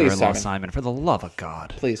father-in-law, Simon, for the love of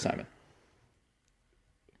God. Please, Simon.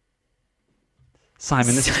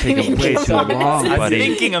 Simon, this is taking way too long,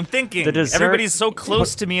 buddy. I'm thinking. Everybody's so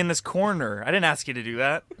close to me in this corner. I didn't ask you to do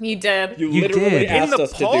that. You did. You literally did. asked in the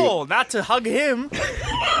us poll, not to hug him.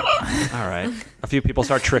 All right. A few people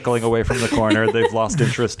start trickling away from the corner. They've lost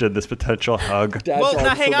interest in this potential hug. Well,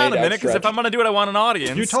 now hang on a minute, because if I'm going to do it, I want an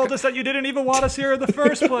audience. You told us that you didn't even want us here in the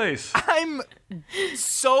first place. I'm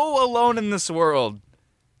so alone in this world.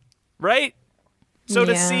 Right? So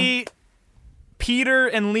to see Peter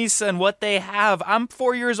and Lisa and what they have, I'm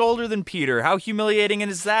 4 years older than Peter. How humiliating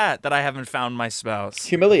is that I haven't found my spouse?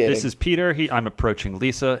 Humiliating. This is Peter. I'm approaching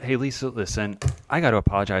Lisa. Hey, Lisa, listen. I got to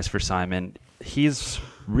apologize for Simon. He's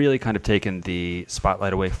really kind of taken the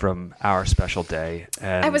spotlight away from our special day.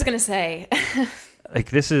 And I was going to say. I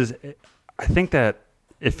think that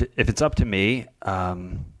if it's up to me,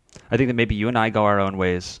 I think that maybe you and I go our own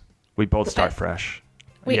ways. We both start fresh.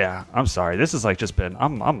 Wait. Yeah, I'm sorry. This is like just been.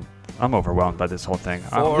 I'm overwhelmed by this whole thing.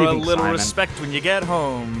 For a little respect when you get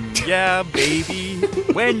home. Yeah, baby.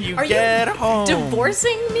 When you get home.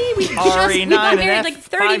 Divorcing me? We got married like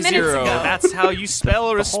 30 minutes ago. That's how you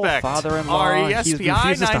spell respect.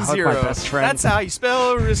 RESPI90. That's how you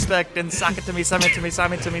spell respect. And sock it to me, Simon to me,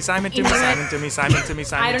 Simon to me, Simon to me, Simon to me, Simon to me,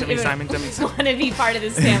 Simon to me, Simon to me. I don't even want to be part of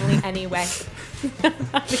this family anyway.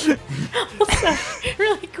 Also,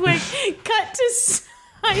 really quick, cut to Simon.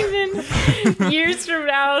 Years from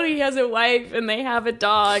now, he has a wife and they have a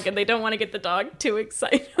dog and they don't want to get the dog too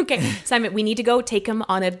excited. Okay, Simon, we need to go take him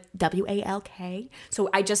on a WALK.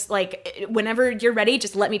 So I just whenever you're ready,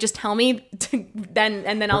 just tell me then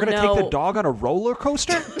I'll know. We're going to take the dog on a roller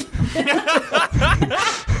coaster?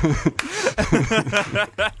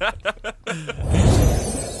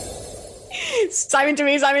 Simon to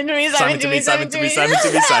me, Simon to me, Simon to me, Simon to me, Simon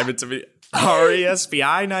to me, Simon to me.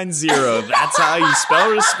 RESPI90. That's how you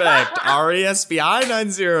spell respect.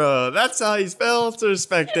 RESPI90. That's how you spell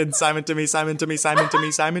respect. And Simon to me, Simon to me, Simon to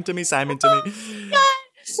me, Simon to me, Simon to me.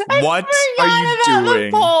 What are you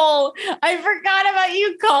doing? I forgot about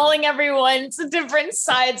you calling everyone to different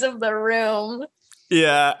sides of the room.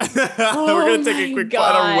 Yeah. We're going to take a quick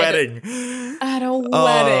at a wedding. At a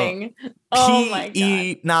wedding. Oh my God.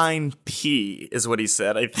 PE9P is what he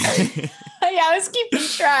said, I think. Yeah, I was keeping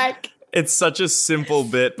track. It's such a simple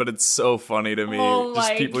bit, but it's so funny to me. Oh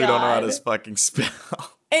just people who don't know how to fucking spell.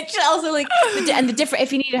 It's also the different.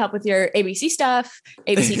 If you need help with your ABC stuff,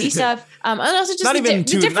 ABCD stuff, and also just the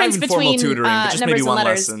difference between tutoring, but just numbers maybe one and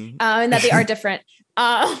letters, lesson. And that they are different.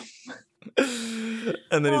 And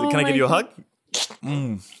then he's like, "Can I give you a hug?"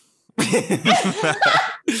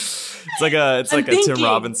 It's like a Tim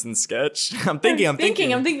Robinson sketch. I'm thinking.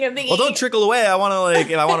 Well, don't trickle away. I want to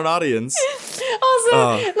I want an audience.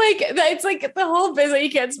 Also, it's like the whole biz that you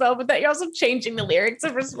can't spell, but that you're also changing the lyrics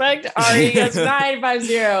of respect.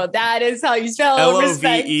 RES950. That is how you spell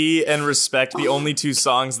respect. LOVE and respect, the only two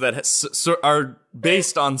songs that are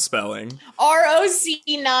based on spelling.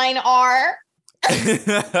 ROC9R.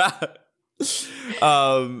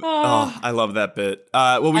 I love that bit.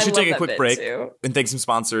 Well, we should take a quick break and thank some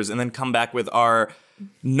sponsors and then come back with our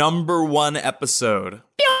number one episode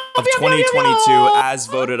of 2022 as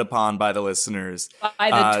voted upon by the listeners. By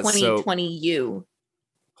the 2020 you.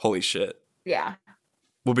 Holy shit. Yeah.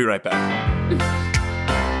 We'll be right back.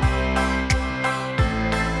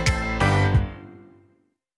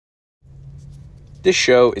 This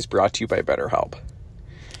show is brought to you by BetterHelp.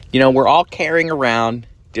 You know, we're all carrying around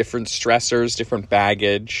different stressors, different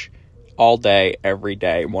baggage all day, every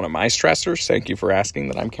day. One of my stressors, thank you for asking,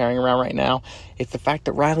 that I'm carrying around right now, is the fact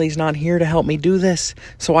that Riley's not here to help me do this.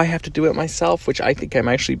 So I have to do it myself, which I think I'm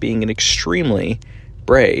actually being an extremely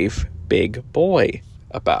brave big boy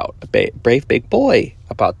about. Brave big boy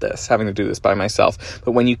about this, having to do this by myself.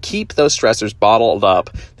 But when you keep those stressors bottled up,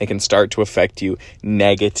 they can start to affect you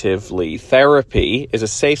negatively. Therapy is a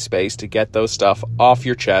safe space to get those stuff off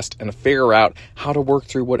your chest and figure out how to work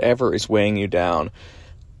through whatever is weighing you down.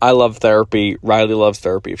 I love therapy. Riley loves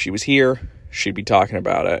therapy. If she was here, she'd be talking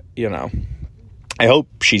about it, you know. I hope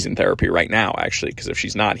she's in therapy right now, actually, because if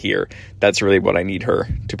she's not here, that's really what I need her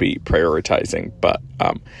to be prioritizing. But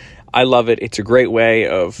I love it. It's a great way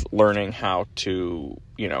of learning how to,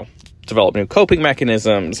 you know, develop new coping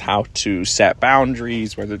mechanisms, how to set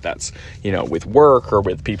boundaries, whether that's, you know, with work or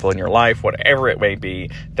with people in your life, whatever it may be.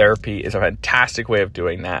 Therapy is a fantastic way of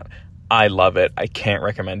doing that. I love it. I can't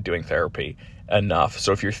recommend doing therapy enough.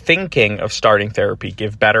 So if you're thinking of starting therapy,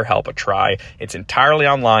 give BetterHelp a try. It's entirely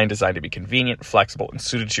online, designed to be convenient, flexible, and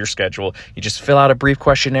suited to your schedule. You just fill out a brief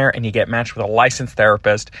questionnaire and you get matched with a licensed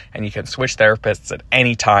therapist, and you can switch therapists at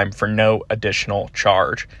any time for no additional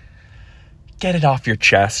charge. Get it off your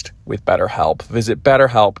chest with BetterHelp. Visit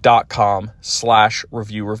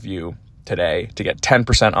BetterHelp.com/review today to get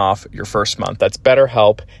 10% off your first month. That's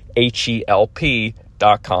BetterHelp,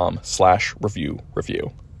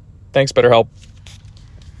 HELP.com/review. Thanks, BetterHelp.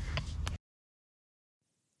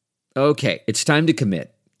 Okay, it's time to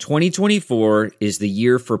commit. 2024 is the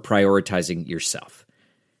year for prioritizing yourself.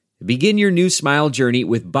 Begin your new smile journey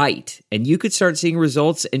with Byte, and you could start seeing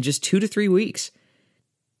results in just 2 to 3 weeks.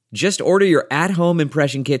 Just order your at-home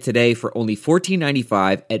impression kit today for only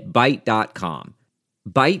 $14.95 at Byte.com.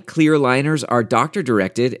 Byte clear liners are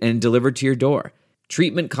doctor-directed and delivered to your door.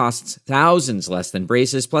 Treatment costs thousands less than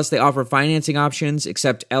braces, plus they offer financing options,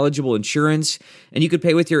 accept eligible insurance, and you could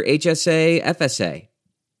pay with your HSA, FSA.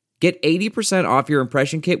 Get 80% off your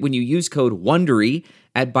impression kit when you use code WONDERY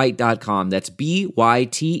at Byte.com. That's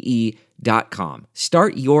BYTE.com.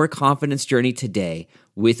 Start your confidence journey today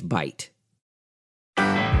with Byte.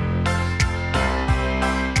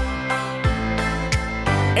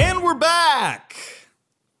 And we're back!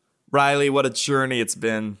 Riley, what a journey it's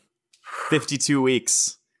been. 52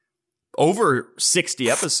 weeks. Over 60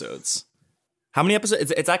 episodes. How many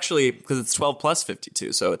episodes? It's actually, because it's 12 plus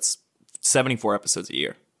 52, so it's 74 episodes a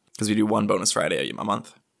year. Because we do one bonus Friday a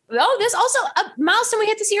month. Oh, this also, a milestone we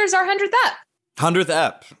hit this year is our 100th ep. 100th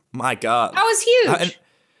ep. My God. That was huge. And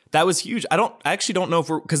that was huge. I actually don't know if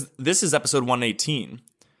because this is episode 118.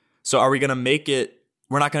 So are we going to make it?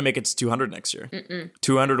 We're not going to make it to 200 next year.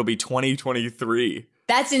 200 will be 2023.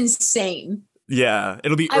 That's insane. Yeah,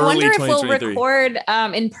 it'll be early 2023. I wonder if we'll record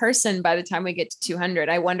in person by the time we get to 200.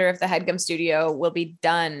 I wonder if the HeadGum studio will be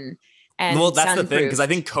done. And well, that's the thing, because I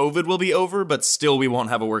think COVID will be over, but still we won't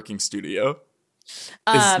have a working studio.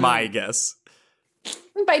 Is my guess.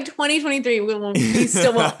 By 2023, we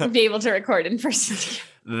still won't be able to record in person.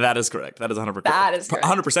 That is correct. That is 100%. That is correct.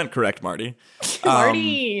 100% correct, Marty.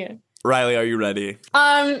 Marty. Riley, are you ready?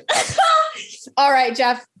 All right,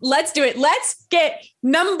 Jeff, let's do it. Let's get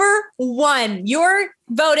number 1, your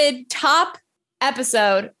voted top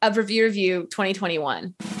episode of Review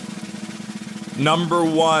 2021. Number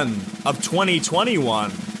 1 of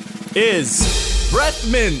 2021 is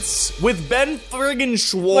Breath Mints with Ben friggin'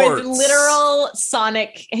 Schwartz. With literal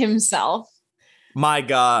Sonic himself. My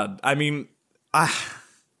God. I mean, I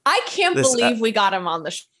can't believe we got him on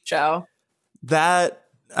the show.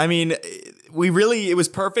 It was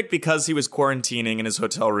perfect because he was quarantining in his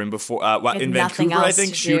hotel room before in Vancouver, I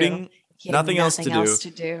think, shooting. Nothing else to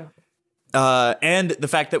do. And the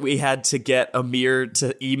fact that we had to get Amir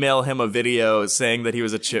to email him a video saying that he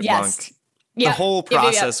was a chipmunk. Yes. Yeah. The whole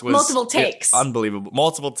process was multiple takes. Unbelievable.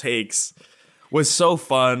 Multiple takes was so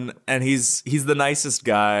fun, and he's the nicest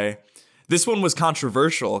guy. This one was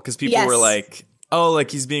controversial because people were like, "Oh,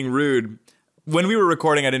 like he's being rude." When we were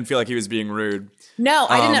recording, I didn't feel like he was being rude. No,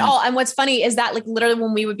 I didn't at all. And what's funny is that like literally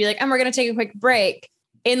when we would be like, "And we're gonna take a quick break,"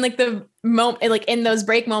 in like the moment, like in those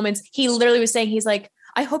break moments, he literally was saying, he's like,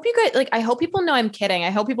 I hope you guys, like, I hope people know I'm kidding. I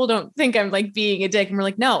hope people don't think I'm like being a dick. And we're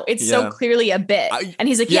like, no, it's so clearly a bit. And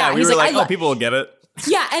he's like, yeah. We He's were like, people will get it.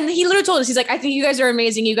 Yeah. And he literally told us, he's like, I think you guys are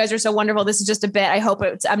amazing. You guys are so wonderful. This is just a bit. I hope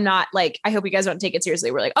I'm not like, I hope you guys don't take it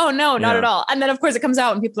seriously. We're like, oh no, not at all. And then of course it comes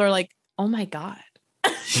out and people are like, oh my God.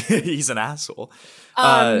 He's an asshole.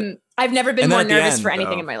 I've never been more nervous for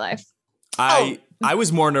anything in my life. I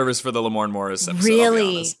was more nervous for the Lamorne Morris episode.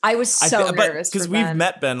 Really? I was so nervous because we've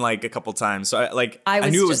met Ben like a couple times, so I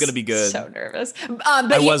knew it was going to be good. So nervous,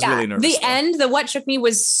 but I was really nervous. The end, what shook me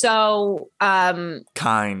was so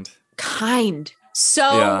kind,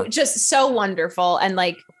 so just so wonderful and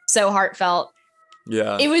like so heartfelt.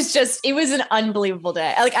 Yeah, it was an unbelievable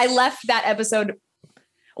day. Like I left that episode.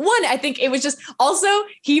 One, I think it was just also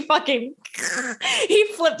he flipped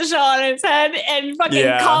the show on its head and fucking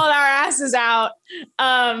called our asses out.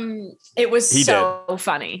 It was so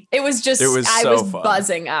funny. I was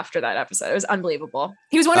buzzing after that episode. It was unbelievable.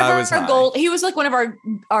 He was one of our gold. He was like one of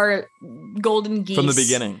our golden geese from the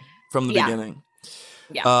beginning. Beginning.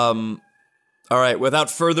 Yeah. All right. Without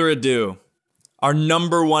further ado, our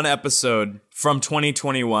number 1 episode from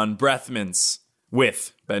 2021, Breath Mints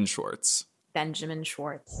with Ben Schwartz. Benjamin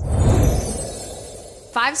Schwartz.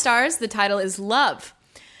 5 stars. The title is Love.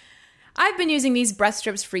 I've been using these breath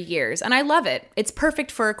strips for years, and I love it. It's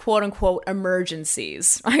perfect for quote-unquote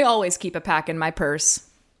emergencies. I always keep a pack in my purse.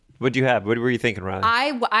 What do you have? What were you thinking, Riley?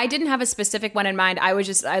 I didn't have a specific one in mind. I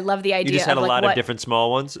love the idea. You just had a lot of different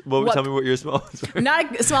small ones. Tell me what your small ones were.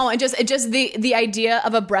 Not a small one. Just the idea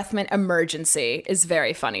of a breath mint emergency is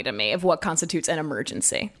very funny to me. Of what constitutes an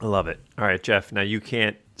emergency. I love it. All right, Jeff. Now you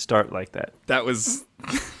can't start like that. That was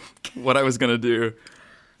what I was gonna do.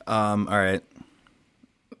 All right.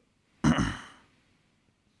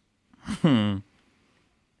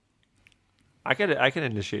 I can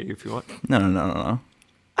initiate you if you want. No.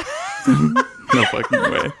 No fucking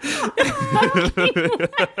way.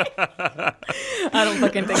 I don't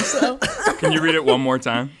fucking think so. Can you read it one more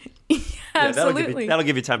time? Absolutely. That'll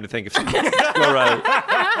give you time to think of something. Go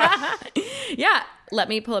right. Yeah. Let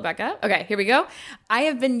me pull it back up. Okay, here we go. I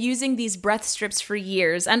have been using these breath strips for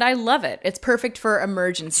years, and I love it. It's perfect for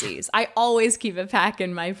emergencies. I always keep a pack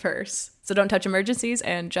in my purse. So don't touch emergencies.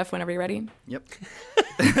 And Jeff, whenever you're ready. Yep.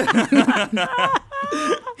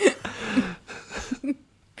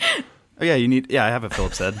 Oh yeah, I have a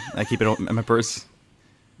Phillips head. I keep it in my purse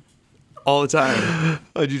all the time.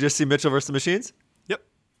 Oh, did you just see Mitchell vs. the Machines? Yep.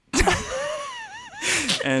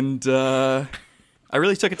 And I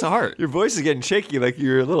really took it to heart. Your voice is getting shaky, like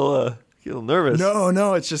you're a little nervous.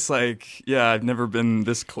 No, it's just like, I've never been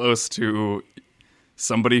this close to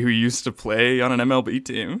somebody who used to play on an MLB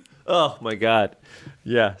team. Oh my God.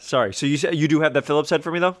 Yeah, sorry. So you do have that Phillips head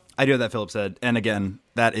for me though? I do have that Phillips head, and again,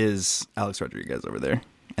 that is Alex Rodriguez over there.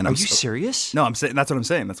 And Are you serious? No, I'm saying that's what I'm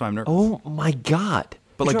saying. That's why I'm nervous. Oh my God.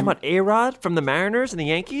 But you're talking about A-Rod from the Mariners and the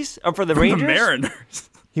Yankees? Or from the from Rangers? The Mariners.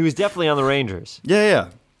 He was definitely on the Rangers. Yeah.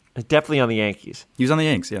 Definitely on the Yankees. He was on the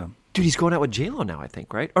Yanks, yeah. Dude, he's going out with J-Lo now, I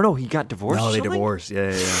think, right? Or no, he got divorced. No, or they something? divorced.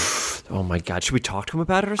 Yeah. Oh my God. Should we talk to him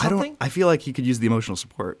about it or something? I feel like he could use the emotional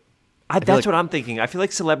support. That's what I'm thinking. I feel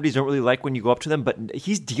like celebrities don't really like when you go up to them, but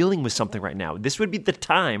he's dealing with something right now. This would be the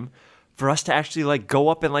time for us to actually like go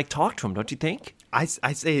up and like talk to him, don't you think? I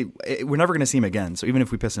say we're never going to see him again. So even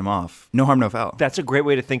if we piss him off, no harm, no foul. That's a great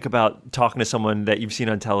way to think about talking to someone that you've seen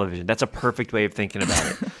on television. That's a perfect way of thinking about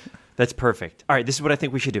it. That's perfect. All right, this is what I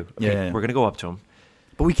think we should do. Okay, yeah. We're going to go up to him.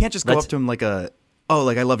 But we can't just go up to him like I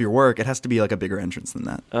love your work. It has to be like a bigger entrance than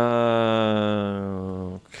that.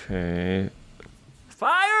 Okay.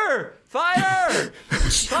 Fire! Fire!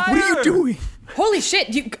 What are you doing? Holy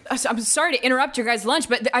shit! I'm sorry to interrupt your guys' lunch,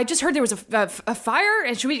 but I just heard there was a fire,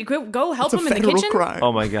 and should we go help them in the kitchen? Crime.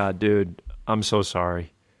 Oh my God, dude! I'm so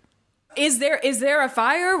sorry. Is there a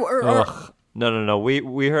fire? No.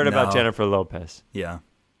 We heard about Jennifer Lopez. Yeah.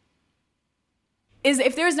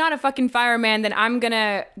 If there's not a fucking fireman, then I'm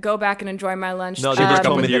gonna go back and enjoy my lunch. No, they just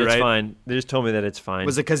told me that it's fine. They just told me that it's fine.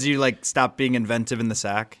 Was it because you like stopped being inventive in the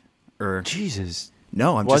sack? Or Jesus?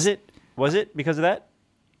 No, Was it because of that?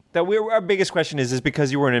 Our biggest question is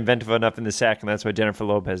because you weren't inventive enough in the sack, and that's why Jennifer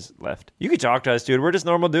Lopez left. You can talk to us, dude. We're just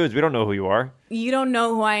normal dudes. We don't know who you are. You don't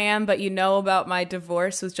know who I am, but you know about my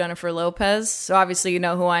divorce with Jennifer Lopez, so obviously you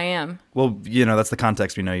know who I am. Well, that's the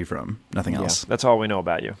context we know you from. Nothing else. Yeah, that's all we know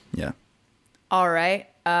about you. Yeah. All right.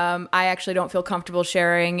 I actually don't feel comfortable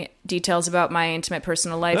sharing details about my intimate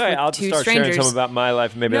personal life with I'll two start strangers. sharing some about my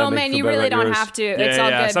life. Maybe no, I'll make man, you you really don't yours. have to. It's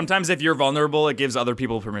all good. Sometimes if you're vulnerable, it gives other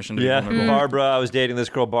people permission to be vulnerable. Barbara, I was dating this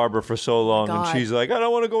girl Barbara for so long, and God. she's like, I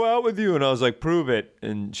don't want to go out with you, and I was like, prove it,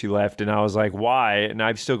 and she left, and I was like, why? And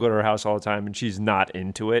I still go to her house all the time, and she's not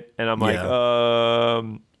into it, and I'm like,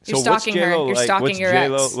 You're so stalking her. You're like? stalking your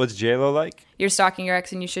ex. What's J-Lo like? You're stalking your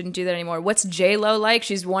ex, and you shouldn't do that anymore. What's J-Lo like?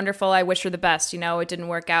 She's wonderful. I wish her the best. It didn't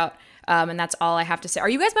work out. And that's all I have to say. Are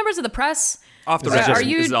you guys members of the press? Off the record.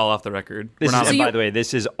 This is all off the record. By the way,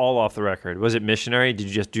 this is all off the record. Was it missionary? Did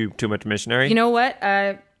you just do too much missionary? You know what?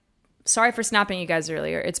 Sorry for snapping you guys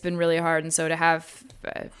earlier. It's been really hard. And so to have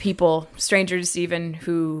people, strangers even,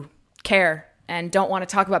 who care and don't want to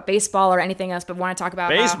talk about baseball or anything else, but want to talk about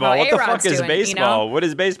baseball. how What the A-Rod's fuck is doing, baseball? What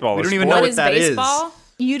is baseball? We don't even know what that is.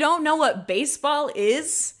 You don't know what baseball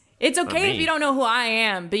is? It's okay if you don't know who I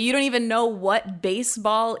am, but you don't even know what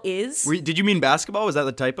baseball is. Did you mean basketball? Was that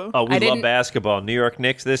the typo? Oh, we love basketball. New York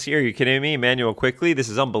Knicks this year. Are you kidding me? Emmanuel Quickly. This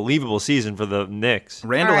is unbelievable season for the Knicks.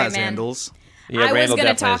 Randall All right, has man. handles. Yeah, I was Randall going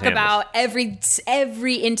to definitely talk about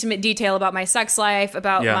every intimate detail about my sex life,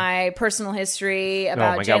 about my personal history,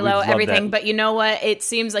 about my God, J-Lo, we'd love everything. that. But you know what? It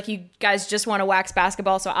seems like you guys just want to wax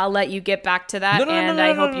basketball, so I'll let you get back to that.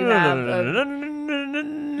 I hope you have.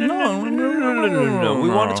 No. We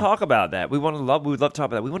want to talk about that. We would love to talk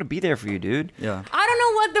about that. We want to be there for you, dude. Yeah. I don't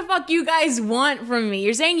know what the fuck you guys want from me.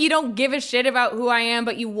 You're saying you don't give a shit about who I am,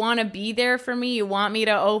 but you want to be there for me. You want me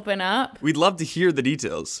to open up. We'd love to hear the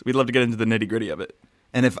details. We'd love to get into the nitty-gritty of it.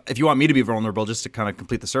 And if you want me to be vulnerable, just to kind of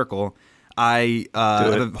complete the circle, I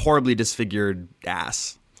have a horribly disfigured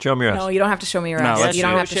ass. Show me your ass. No, you don't have to show me your ass. You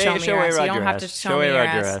don't have to show me your ass. You don't have to show me your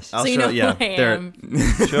ass. So you know who I am.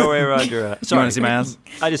 Show A-Rod your ass. You want to see my ass?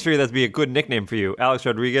 I just figured that'd be a good nickname for you. Alex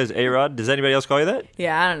Rodriguez, A-Rod. Does anybody else call you that?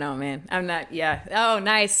 Yeah, I don't know, man. I'm not, Oh,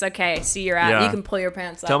 nice. Okay, see your ass. Yeah. You can pull your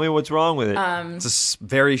pants up. Tell me what's wrong with it. It's a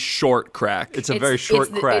very short crack. It's a very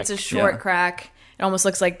short crack. It's a short crack. It almost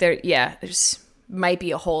looks like there's might be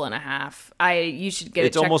a hole and a half. You should get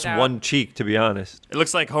it checked out. It's almost one cheek, to be honest. It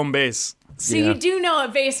looks like home base. So you do know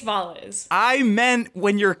what baseball is. I meant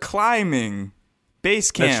when you're climbing. Base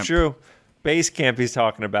camp. That's true. Base camp he's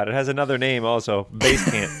talking about. It has another name also. Base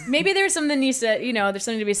camp. Maybe there's something you said, there's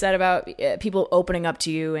something to be said about people opening up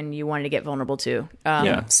to you and you wanted to get vulnerable too. So let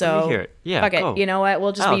me hear it. Yeah, fuck go. it. You know what?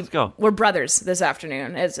 We'll just Alex, go. We're brothers this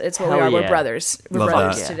afternoon. It's what Hell we are. yeah. We're brothers. We're Love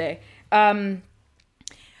brothers that. today.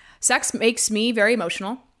 Sex makes me very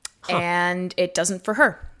emotional, and it doesn't for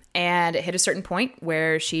her. And it hit a certain point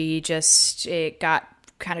where it got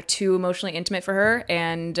kind of too emotionally intimate for her.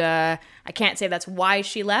 And I can't say that's why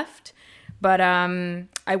she left. But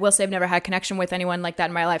I will say I've never had a connection with anyone like that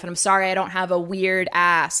in my life. And I'm sorry I don't have a weird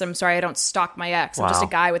ass. I'm sorry I don't stalk my ex. I'm just a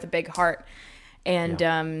guy with a big heart.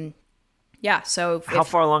 And Yeah, so how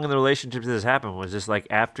far along in the relationship did this happen? Was this like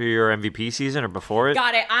after your MVP season or before it?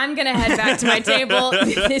 Got it. I'm gonna head back to my table. All right,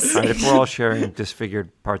 if we're all sharing disfigured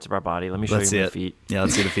parts of our body, let me show you my feet. Yeah,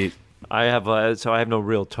 let's see the feet. I have so I have no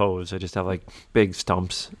real toes. I just have like big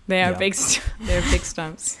stumps. They are big. They're big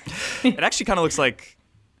stumps. It actually kind of looks like.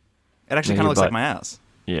 It actually kind of looks like my ass.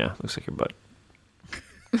 Yeah, looks like your butt.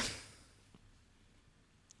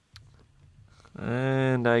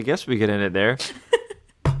 And I guess we could end it there.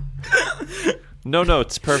 No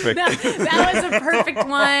notes. Perfect. That was a perfect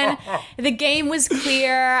one. The game was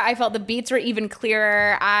clear. I felt the beats were even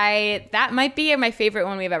clearer. That might be my favorite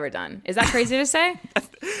one we've ever done. Is that crazy to say?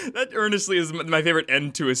 That earnestly is my favorite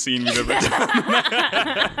end to a scene you've ever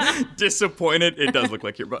done. Disappointed. It does look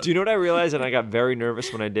like your butt. Do you know what I realized? And I got very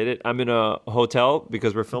nervous when I did it. I'm in a hotel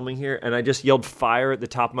because we're filming here, and I just yelled fire at the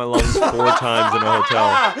top of my lungs 4 times in a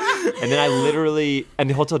hotel. And then I literally, and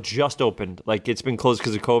the hotel just opened. Like, it's been closed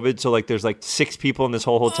because of COVID, so like there's like 6 people in this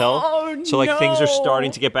whole hotel. Oh, so like things are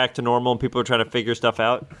starting to get back to normal, and people are trying to figure stuff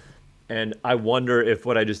out. And I wonder if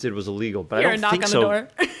what I just did was illegal, but I don't think so. Knock on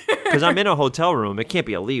the door. Because I'm in a hotel room, it can't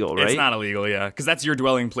be illegal, right? It's not illegal, yeah, because that's your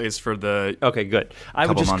dwelling place for the. Okay, good. I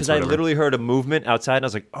would just because I literally heard a movement outside, and I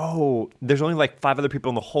was like, "Oh, there's only like 5 other people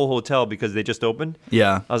in the whole hotel because they just opened."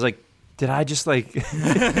 Yeah, I was like, "Did I just like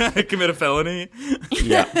commit a felony?"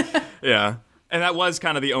 Yeah, yeah. And that was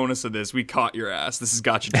kind of the onus of this. We caught your ass. This is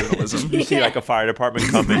gotcha journalism. You see like a fire department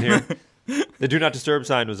come in here. The do not disturb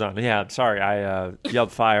sign was on. Yeah, sorry. I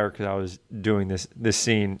yelled fire because I was doing this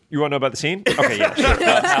scene. You want to know about the scene? Okay, yeah, sure.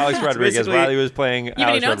 Alex Rodriguez. Riley was playing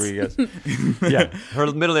Alex Rodriguez. Yeah, her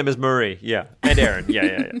middle name is Marie. Yeah, and Aaron.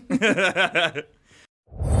 Yeah.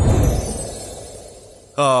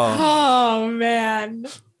 Oh man.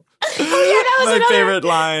 Oh yeah, that was my favorite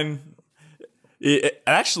line. It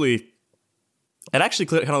actually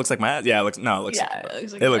kind of looks like my ass. Yeah, it looks like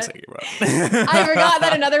your butt. I forgot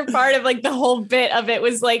that another part of like the whole bit of it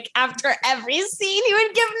was like after every scene he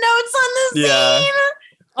would give notes on the scene.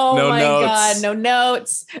 Oh no my god, no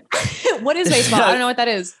notes. What is baseball? I don't know what that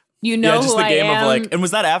is. You know just who the game I am. Of like, and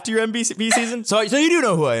was that after your NBC season? So you do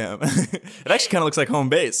know who I am. It actually kind of looks like home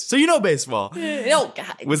base. So you know baseball. Oh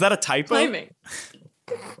god. Was that a typo? Timing.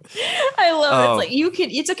 I love it. It's like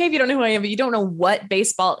it's okay if you don't know who I am, but you don't know what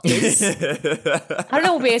baseball is. I don't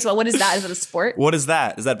know baseball. What is that? Is it a sport? What is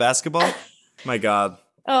that? Is that basketball? My God.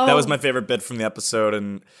 That was my favorite bit from the episode.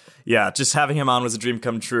 And yeah, just having him on was a dream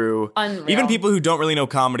come true. Unreal. Even people who don't really know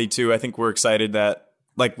comedy too, I think we're excited that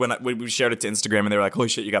like when we shared it to Instagram and they were like, holy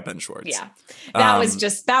shit, you got Ben Schwartz. Yeah. That was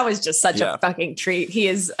just such a fucking treat. He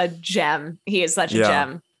is a gem. He is such a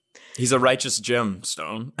gem. He's a righteous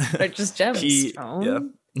gemstone. Righteous gemstone. Yeah.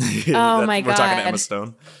 Oh my God. We're talking to Emma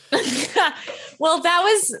Stone. Well,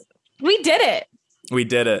 we did it. We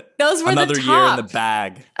did it. Those were another the top. year in the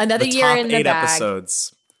bag. Another year in the bag. 8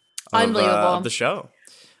 episodes. Unbelievable. Of the show.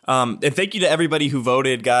 And thank you to everybody who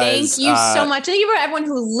voted, guys. Thank you so much. Thank you for everyone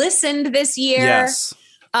who listened this year. Yes.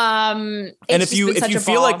 And if you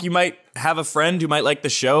feel like you might have a friend who might like the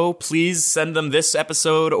show, please send them this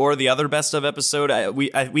episode or the other best of episode.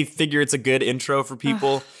 We figure it's a good intro for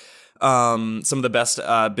people. Some of the best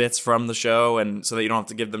bits from the show, and so that you don't have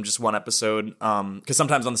to give them just one episode. Because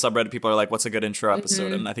sometimes on the subreddit, people are like, "What's a good intro episode?"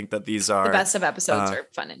 Mm-hmm. And I think that these are the best of episodes are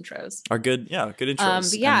fun intros. Are good, good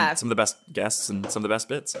intros. Yeah, and some of the best guests and some of the best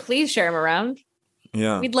bits. Please share them around.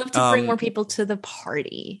 Yeah, we'd love to bring more people to the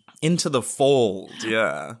party. Into the fold,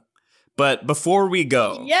 yeah. But before we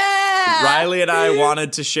go, Riley and I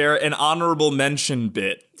wanted to share an honorable mention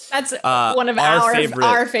bit. That's one of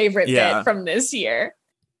our favorite bit from this year.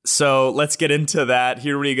 So let's get into that.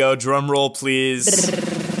 Here we go. Drum roll, please.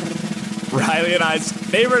 Riley and I's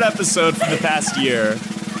favorite episode from the past year.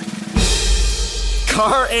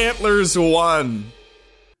 Car Antlers 1.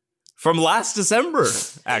 From last December,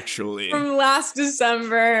 actually. From last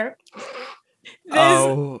December.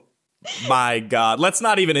 Oh my God. Let's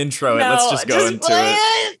not even intro it. Let's just go into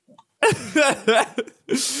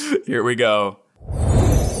it. Here we go.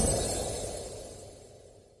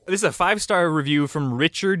 This is a 5-star review from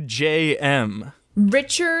Richard J.M.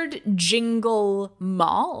 Richard Jingle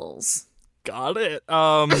Malls. Got it.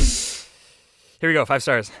 Here we go. 5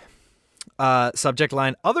 stars. Subject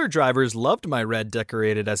line: Other drivers loved my red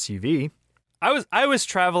decorated SUV. I was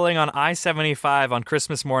traveling on I-75 on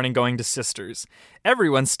Christmas morning going to Sisters.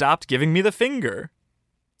 Everyone stopped giving me the finger.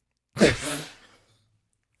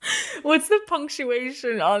 What's the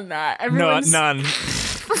punctuation on that? None.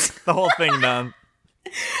 The whole thing, none.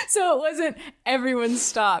 So it wasn't everyone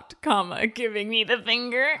stopped, giving me the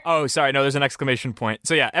finger. Oh, sorry. No, there's an exclamation point.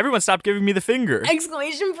 So yeah, everyone stopped giving me the finger.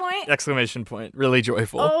 Exclamation point? Exclamation point. Really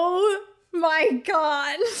joyful. Oh my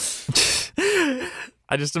God.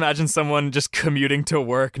 I just imagine someone just commuting to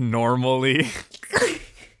work normally. Fuck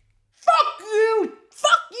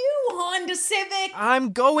you, Honda Civic.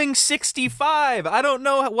 I'm going 65. I don't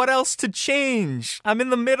know what else to change. I'm in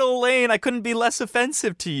the middle lane. I couldn't be less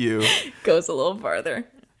offensive to you. Goes a little farther.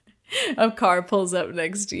 A car pulls up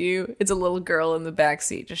next to you. It's a little girl in the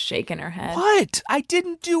backseat just shaking her head. What? I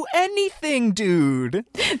didn't do anything, dude.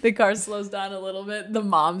 The car slows down a little bit. The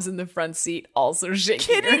mom's in the front seat also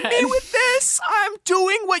shaking her Kidding head. me with this? I'm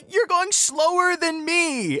doing what you're going slower than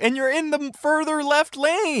me, and you're in the further left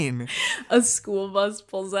lane. A school bus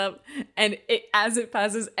pulls up, and as it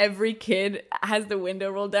passes, every kid has the window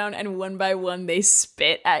rolled down, and one by one they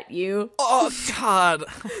spit at you. Oh, God.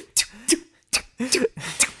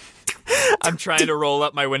 I'm trying to roll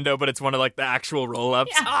up my window, but it's one of like the actual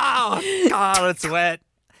roll-ups. Yeah. Oh, God, it's wet.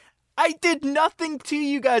 I did nothing to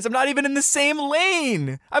you guys. I'm not even in the same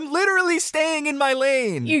lane. I'm literally staying in my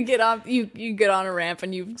lane. You get off. You get on a ramp,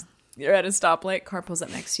 and you're at a stoplight. Car pulls up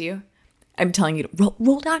next to you. I'm telling you to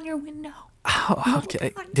roll down your window. Oh,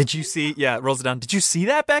 okay. Did you see? Yeah, it rolls it down. Did you see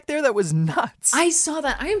that back there? That was nuts. I saw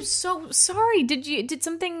that. I am so sorry. Did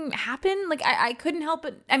something happen? Like, I couldn't help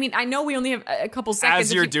it. I mean, I know we only have a couple seconds.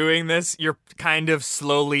 As you're doing this, you're kind of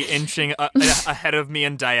slowly inching ahead of me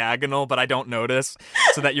in diagonal, but I don't notice,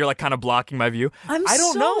 so that you're like kind of blocking my view. I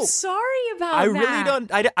don't know. Sorry about I that. really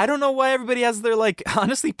don't. I don't know why everybody has their like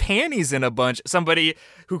honestly panties in a bunch. Somebody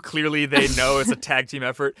who clearly they know is a tag team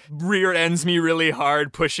effort rear ends me really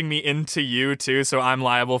hard, pushing me into you too, so I'm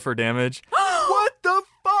liable for damage. What the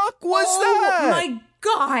fuck was that? Oh my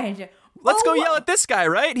God. Let's go yell at this guy,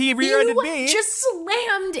 right? He rear-ended me. You just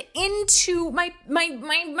slammed into my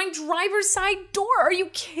driver's side door. Are you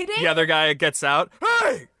kidding? The other guy gets out.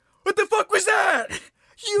 Hey, what the fuck was that?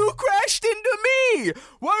 You crashed into me.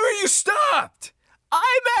 Why were you stopped? I'm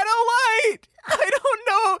at a light. I don't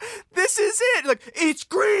know. This is it. Like, it's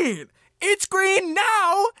green. It's green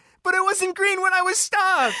now. But it wasn't green when I was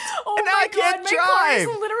stopped. Oh and now my I can't God, drive. my car is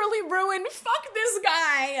literally ruined. Fuck this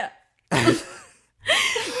guy.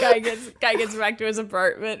 Guy gets back to his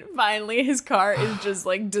apartment. Finally, his car is just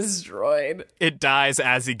like destroyed. It dies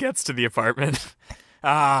as he gets to the apartment.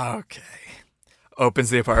 Okay.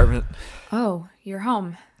 Opens the apartment. Oh, you're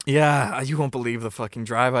home. Yeah, you won't believe the fucking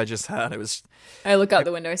drive I just had. It was. I look out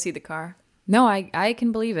the window. I see the car. No, I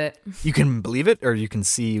can believe it. You can believe it, or you can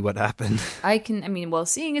see what happened? Well,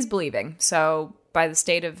 seeing is believing. So by the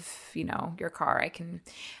state of, your car, I can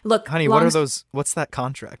look. Honey, what are those? What's that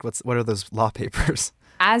contract? What are those law papers?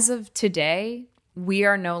 As of today, we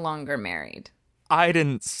are no longer married. I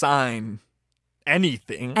didn't sign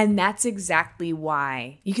anything. And that's exactly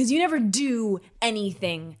why. Because you never do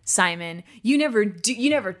anything, Simon. You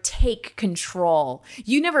never take control.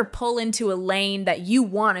 You never pull into a lane that you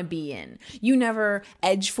want to be in. You never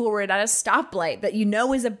edge forward at a stoplight that you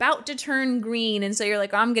know is about to turn green, and so you're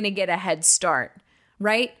like, I'm going to get a head start,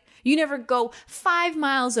 right? You never go 5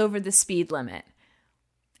 miles over the speed limit.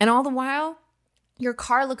 And all the while, your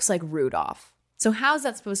car looks like Rudolph. So how's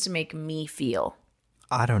that supposed to make me feel?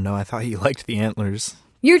 I don't know. I thought you liked the antlers.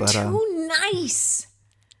 You're too nice.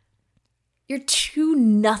 You're too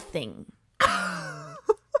nothing.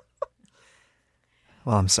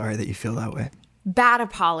 Well, I'm sorry that you feel that way. Bad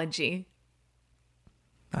apology.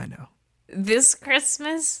 I know. This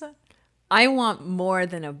Christmas, I want more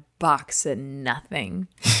than a box of nothing.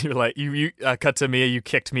 You're like, you cut to me, you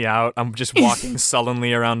kicked me out. I'm just walking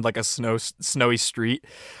sullenly around like a snowy street.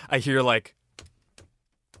 I hear like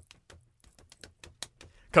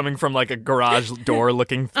coming from like a garage door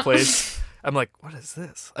looking place. I'm like, what is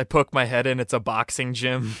this? I poke my head in. It's a boxing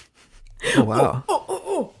gym. Oh, wow.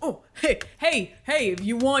 Oh. Hey, if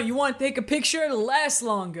you want to take a picture, it'll last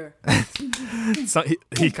longer. So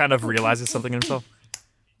he kind of realizes something in himself.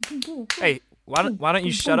 Hey, why don't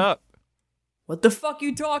you shut up? What the fuck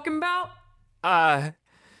you talking about? I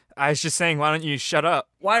was just saying, why don't you shut up?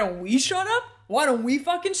 Why don't we shut up? Why don't we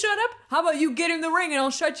fucking shut up? How about you get in the ring and I'll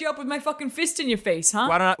shut you up with my fucking fist in your face, huh?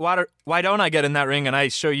 Why don't I get in that ring and I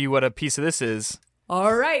show you what a piece of this is?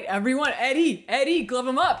 All right, everyone, Eddie, glove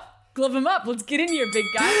him up. Let's get in here, big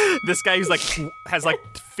guy. This guy who's like has like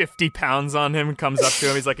 50 pounds on him comes up to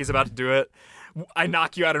him. He's like, he's about to do it. I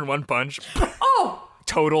knock you out in one punch. Oh!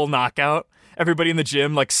 Total knockout. Everybody in the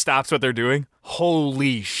gym like stops what they're doing.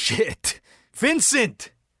 Holy shit. Vincent,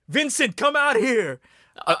 come out here.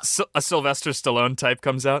 A Sylvester Stallone type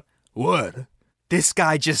comes out. What? This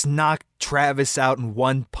guy just knocked Travis out in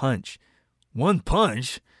one punch. One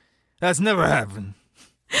punch? That's never happened.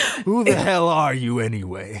 Who the hell are you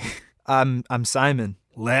anyway? I'm Simon.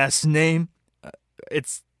 Last name?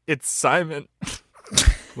 It's Simon.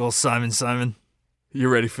 Well, Simon. You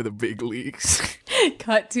ready for the big leagues?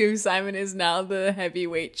 Cut to Simon is now the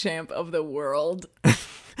heavyweight champ of the world.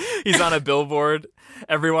 He's on a billboard.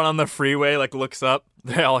 Everyone on the freeway like looks up.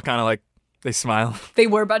 They all kind of like, they smile. They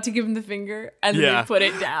were about to give him the finger, and then they put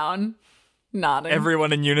it down, nodding.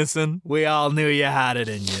 Everyone in unison. We all knew you had it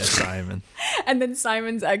in you, Simon. And then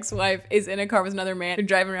Simon's ex-wife is in a car with another man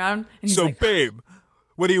driving around. And he's like, babe,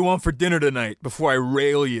 what do you want for dinner tonight before I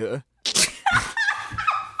rail you?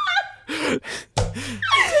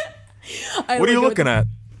 What are you looking at?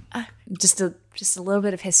 Just a little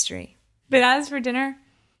bit of history. But as for dinner,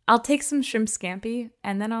 I'll take some shrimp scampi,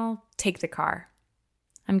 and then I'll take the car.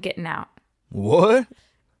 I'm getting out. What?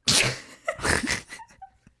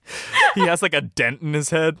 He has like a dent in his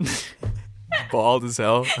head. Bald as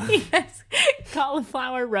hell. He has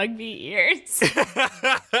cauliflower rugby ears.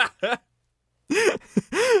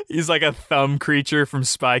 He's like a thumb creature from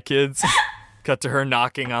Spy Kids. Cut to her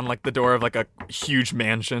knocking on like the door of like a huge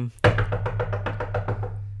mansion.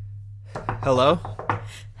 Hello?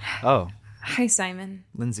 Oh. Hi, Simon.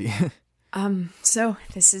 Lindsay. So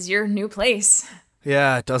this is your new place.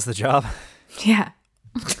 Yeah, it does the job. Yeah.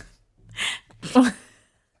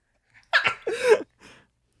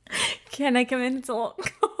 Can I come in? It's a little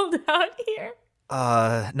cold out here.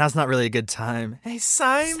 Now's not really a good time. Hey,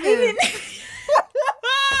 Simon.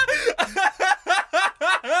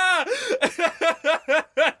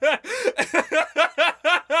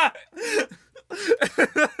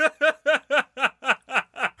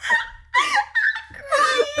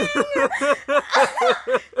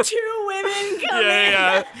 Two women coming.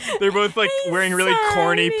 Yeah. They're both like wearing really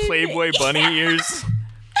corny Playboy bunny ears.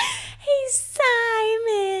 Hey,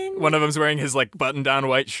 Simon. One of them's wearing his like button-down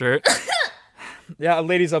white shirt. Yeah,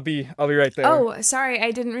 ladies, I'll be right there. Oh, sorry,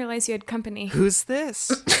 I didn't realize you had company. Who's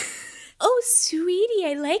this? Oh, sweetie,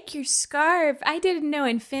 I like your scarf. I didn't know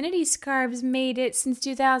Infinity Scarves made it since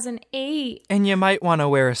 2008. And you might want to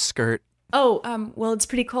wear a skirt. Oh, well, it's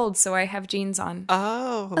pretty cold, so I have jeans on.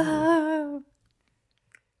 Oh.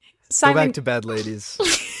 Simon. Go back to bed, ladies.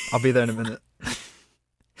 I'll be there in a minute.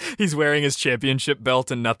 He's wearing his championship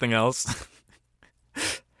belt and nothing else.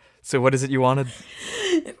 So what is it you wanted?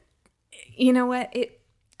 You know what?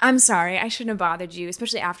 I'm sorry. I shouldn't have bothered you,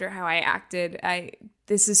 especially after how I acted.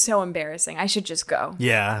 This is so embarrassing. I should just go.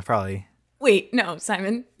 Yeah, probably. Wait, no,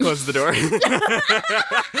 Simon. Close the door.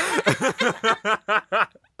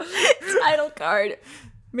 Title card.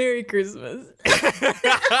 Merry Christmas.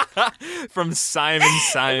 From Simon.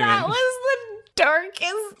 That was the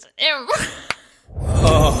darkest ever.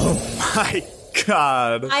 Oh my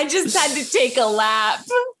God. I just had to take a lap.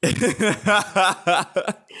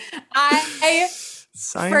 I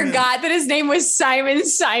forgot that his name was Simon.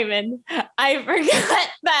 I forgot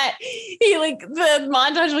that he the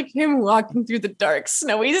montage him walking through the dark,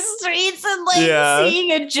 snowy streets and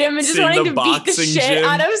seeing a gym and just wanting to beat the shit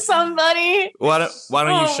out of somebody. Why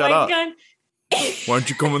don't you shut up? God. Why don't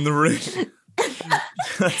you come in the ring?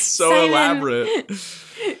 That's so elaborate.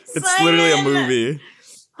 It's literally a movie.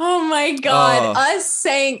 Oh my God. Us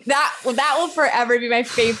saying that will forever be my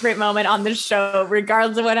favorite moment on the show,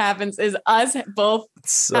 regardless of what happens, is us both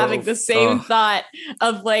having the same thought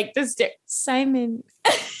of Simon.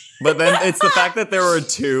 But then it's the fact that there were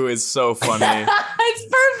two is so funny. It's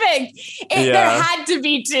perfect. There had to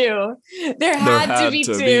be two. There had to be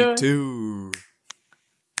two.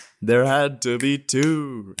 There had to be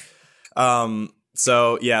two.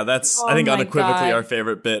 So yeah, that's I think unequivocally our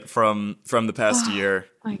favorite bit from the past year.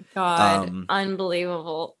 My God,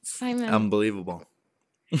 unbelievable, Simon! Unbelievable.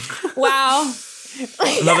 Wow,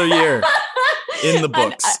 another year in the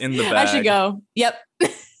books, in the bag. I should go. Yep.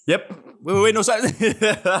 Wait, no, sorry.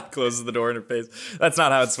 Closes the door in her face. That's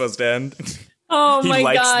not how it's supposed to end. Oh my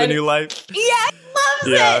God, he likes the new life.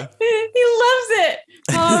 Yeah, he loves it.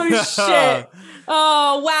 He loves it. Oh shit.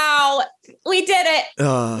 Oh wow, we did it.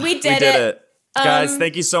 We did it. Guys,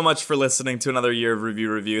 thank you so much for listening to another year of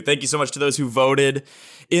Review. Thank you so much to those who voted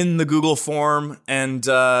in the Google form, and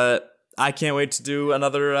I can't wait to do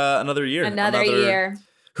another year. Another year.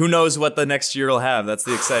 Who knows what the next year will have? That's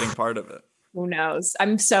the exciting part of it. Who knows?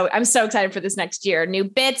 I'm so excited for this next year. New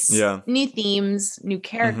bits, new themes, new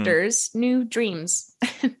characters, new dreams.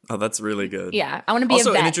 Oh, that's really good. Yeah, I want to be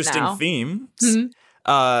also a vet an interesting now. theme. Mm-hmm.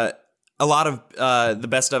 A lot of the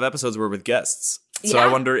best of episodes were with guests. So Yeah. I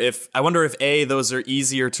wonder if those are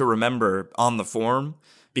easier to remember on the form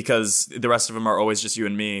because the rest of them are always just you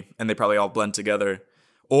and me and they probably all blend together.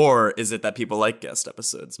 Or is it that people like guest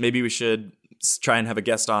episodes? Maybe we should try and have a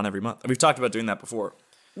guest on every month. We've talked about doing that before.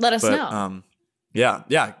 Let us know.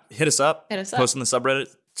 Yeah. Hit us up. Post in the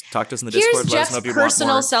subreddit. Talk to us in the Discord. Here's Let us Jeff's know if you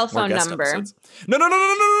personal want cell more phone guest number. episodes. No.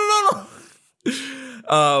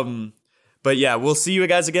 But yeah, we'll see you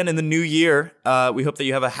guys again in the new year. We hope that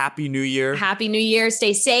you have a happy new year. Happy New Year.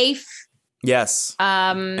 Stay safe. Yes.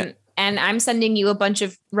 And I'm sending you a bunch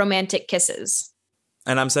of romantic kisses.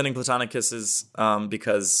 And I'm sending platonic kisses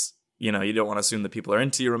because, you don't want to assume that people are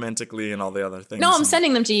into you romantically and all the other things. No, I'm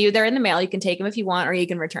sending them to you. They're in the mail. You can take them if you want, or you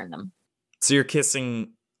can return them. So you're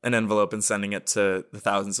kissing an envelope and sending it to the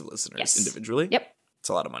thousands of listeners individually? Yep. It's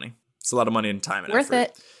a lot of money. It's a lot of money and time and Worth effort.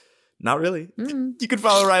 it. Not really. You can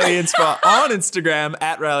follow Riley Anspa on Instagram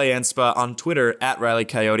at Riley Anspa, on Twitter at Riley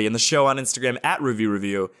Coyote, and the show on Instagram at Review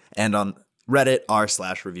Review, and on Reddit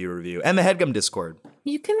r/Review Review, and the HeadGum Discord.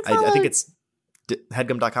 You can follow. I think it's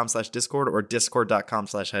headgum.com/discord or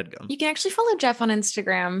discord.com/headgum. You can actually follow Jeff on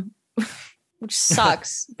Instagram, which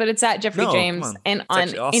sucks, but it's at Jeffrey James, and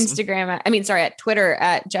on awesome. Instagram. At Twitter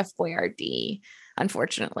at Jeff Boyardee.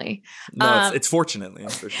 Unfortunately, no, it's fortunately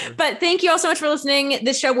for sure. But thank you all so much for listening.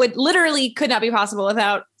 This show could not be possible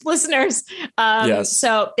without listeners. Yes.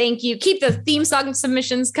 So thank you. Keep the theme song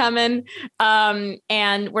submissions coming.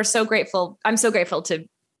 And we're so grateful. I'm so grateful to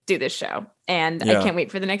do this show, and I can't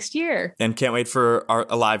wait for the next year. And can't wait for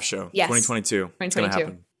a live show. Yes. 2022. 2022. It's gonna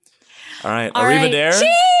happen. All right.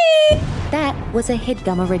 Arrivederci. That was a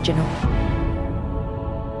HeadGum original.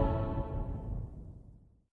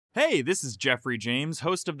 Hey, this is Jeffrey James,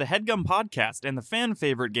 host of the HeadGum Podcast and the fan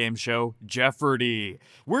favorite game show, Jeopardy!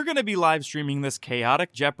 We're going to be live streaming this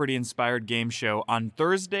chaotic Jeopardy-inspired game show on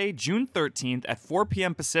Thursday, June 13th at 4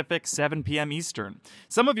 p.m. Pacific, 7 p.m. Eastern.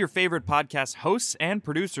 Some of your favorite podcast hosts and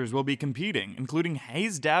producers will be competing, including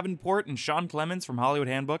Hayes Davenport and Sean Clemens from Hollywood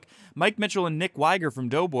Handbook, Mike Mitchell and Nick Weiger from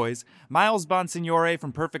Doughboys, Miles Bonsignore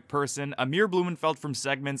from Perfect Person, Amir Blumenfeld from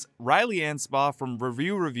Segments, Riley Anspaugh from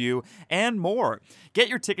Review, and more. Get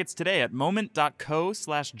your tickets today at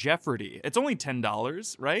moment.co/Jeopardy. It's only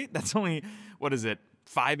 $10, right? That's only,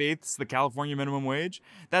 5/8 the California minimum wage?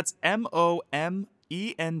 That's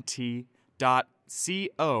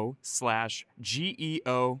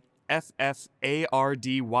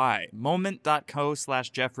moment.co/GEOFFARDY.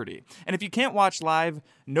 Moment.co/Jeopardy. And if you can't watch live,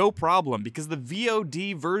 no problem, because the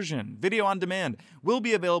VOD version, video on demand, will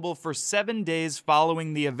be available for 7 days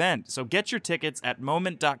following the event. So get your tickets at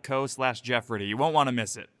moment.co/Jeopardy. You won't want to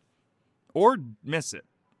miss it. Or miss it.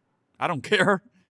 I don't care.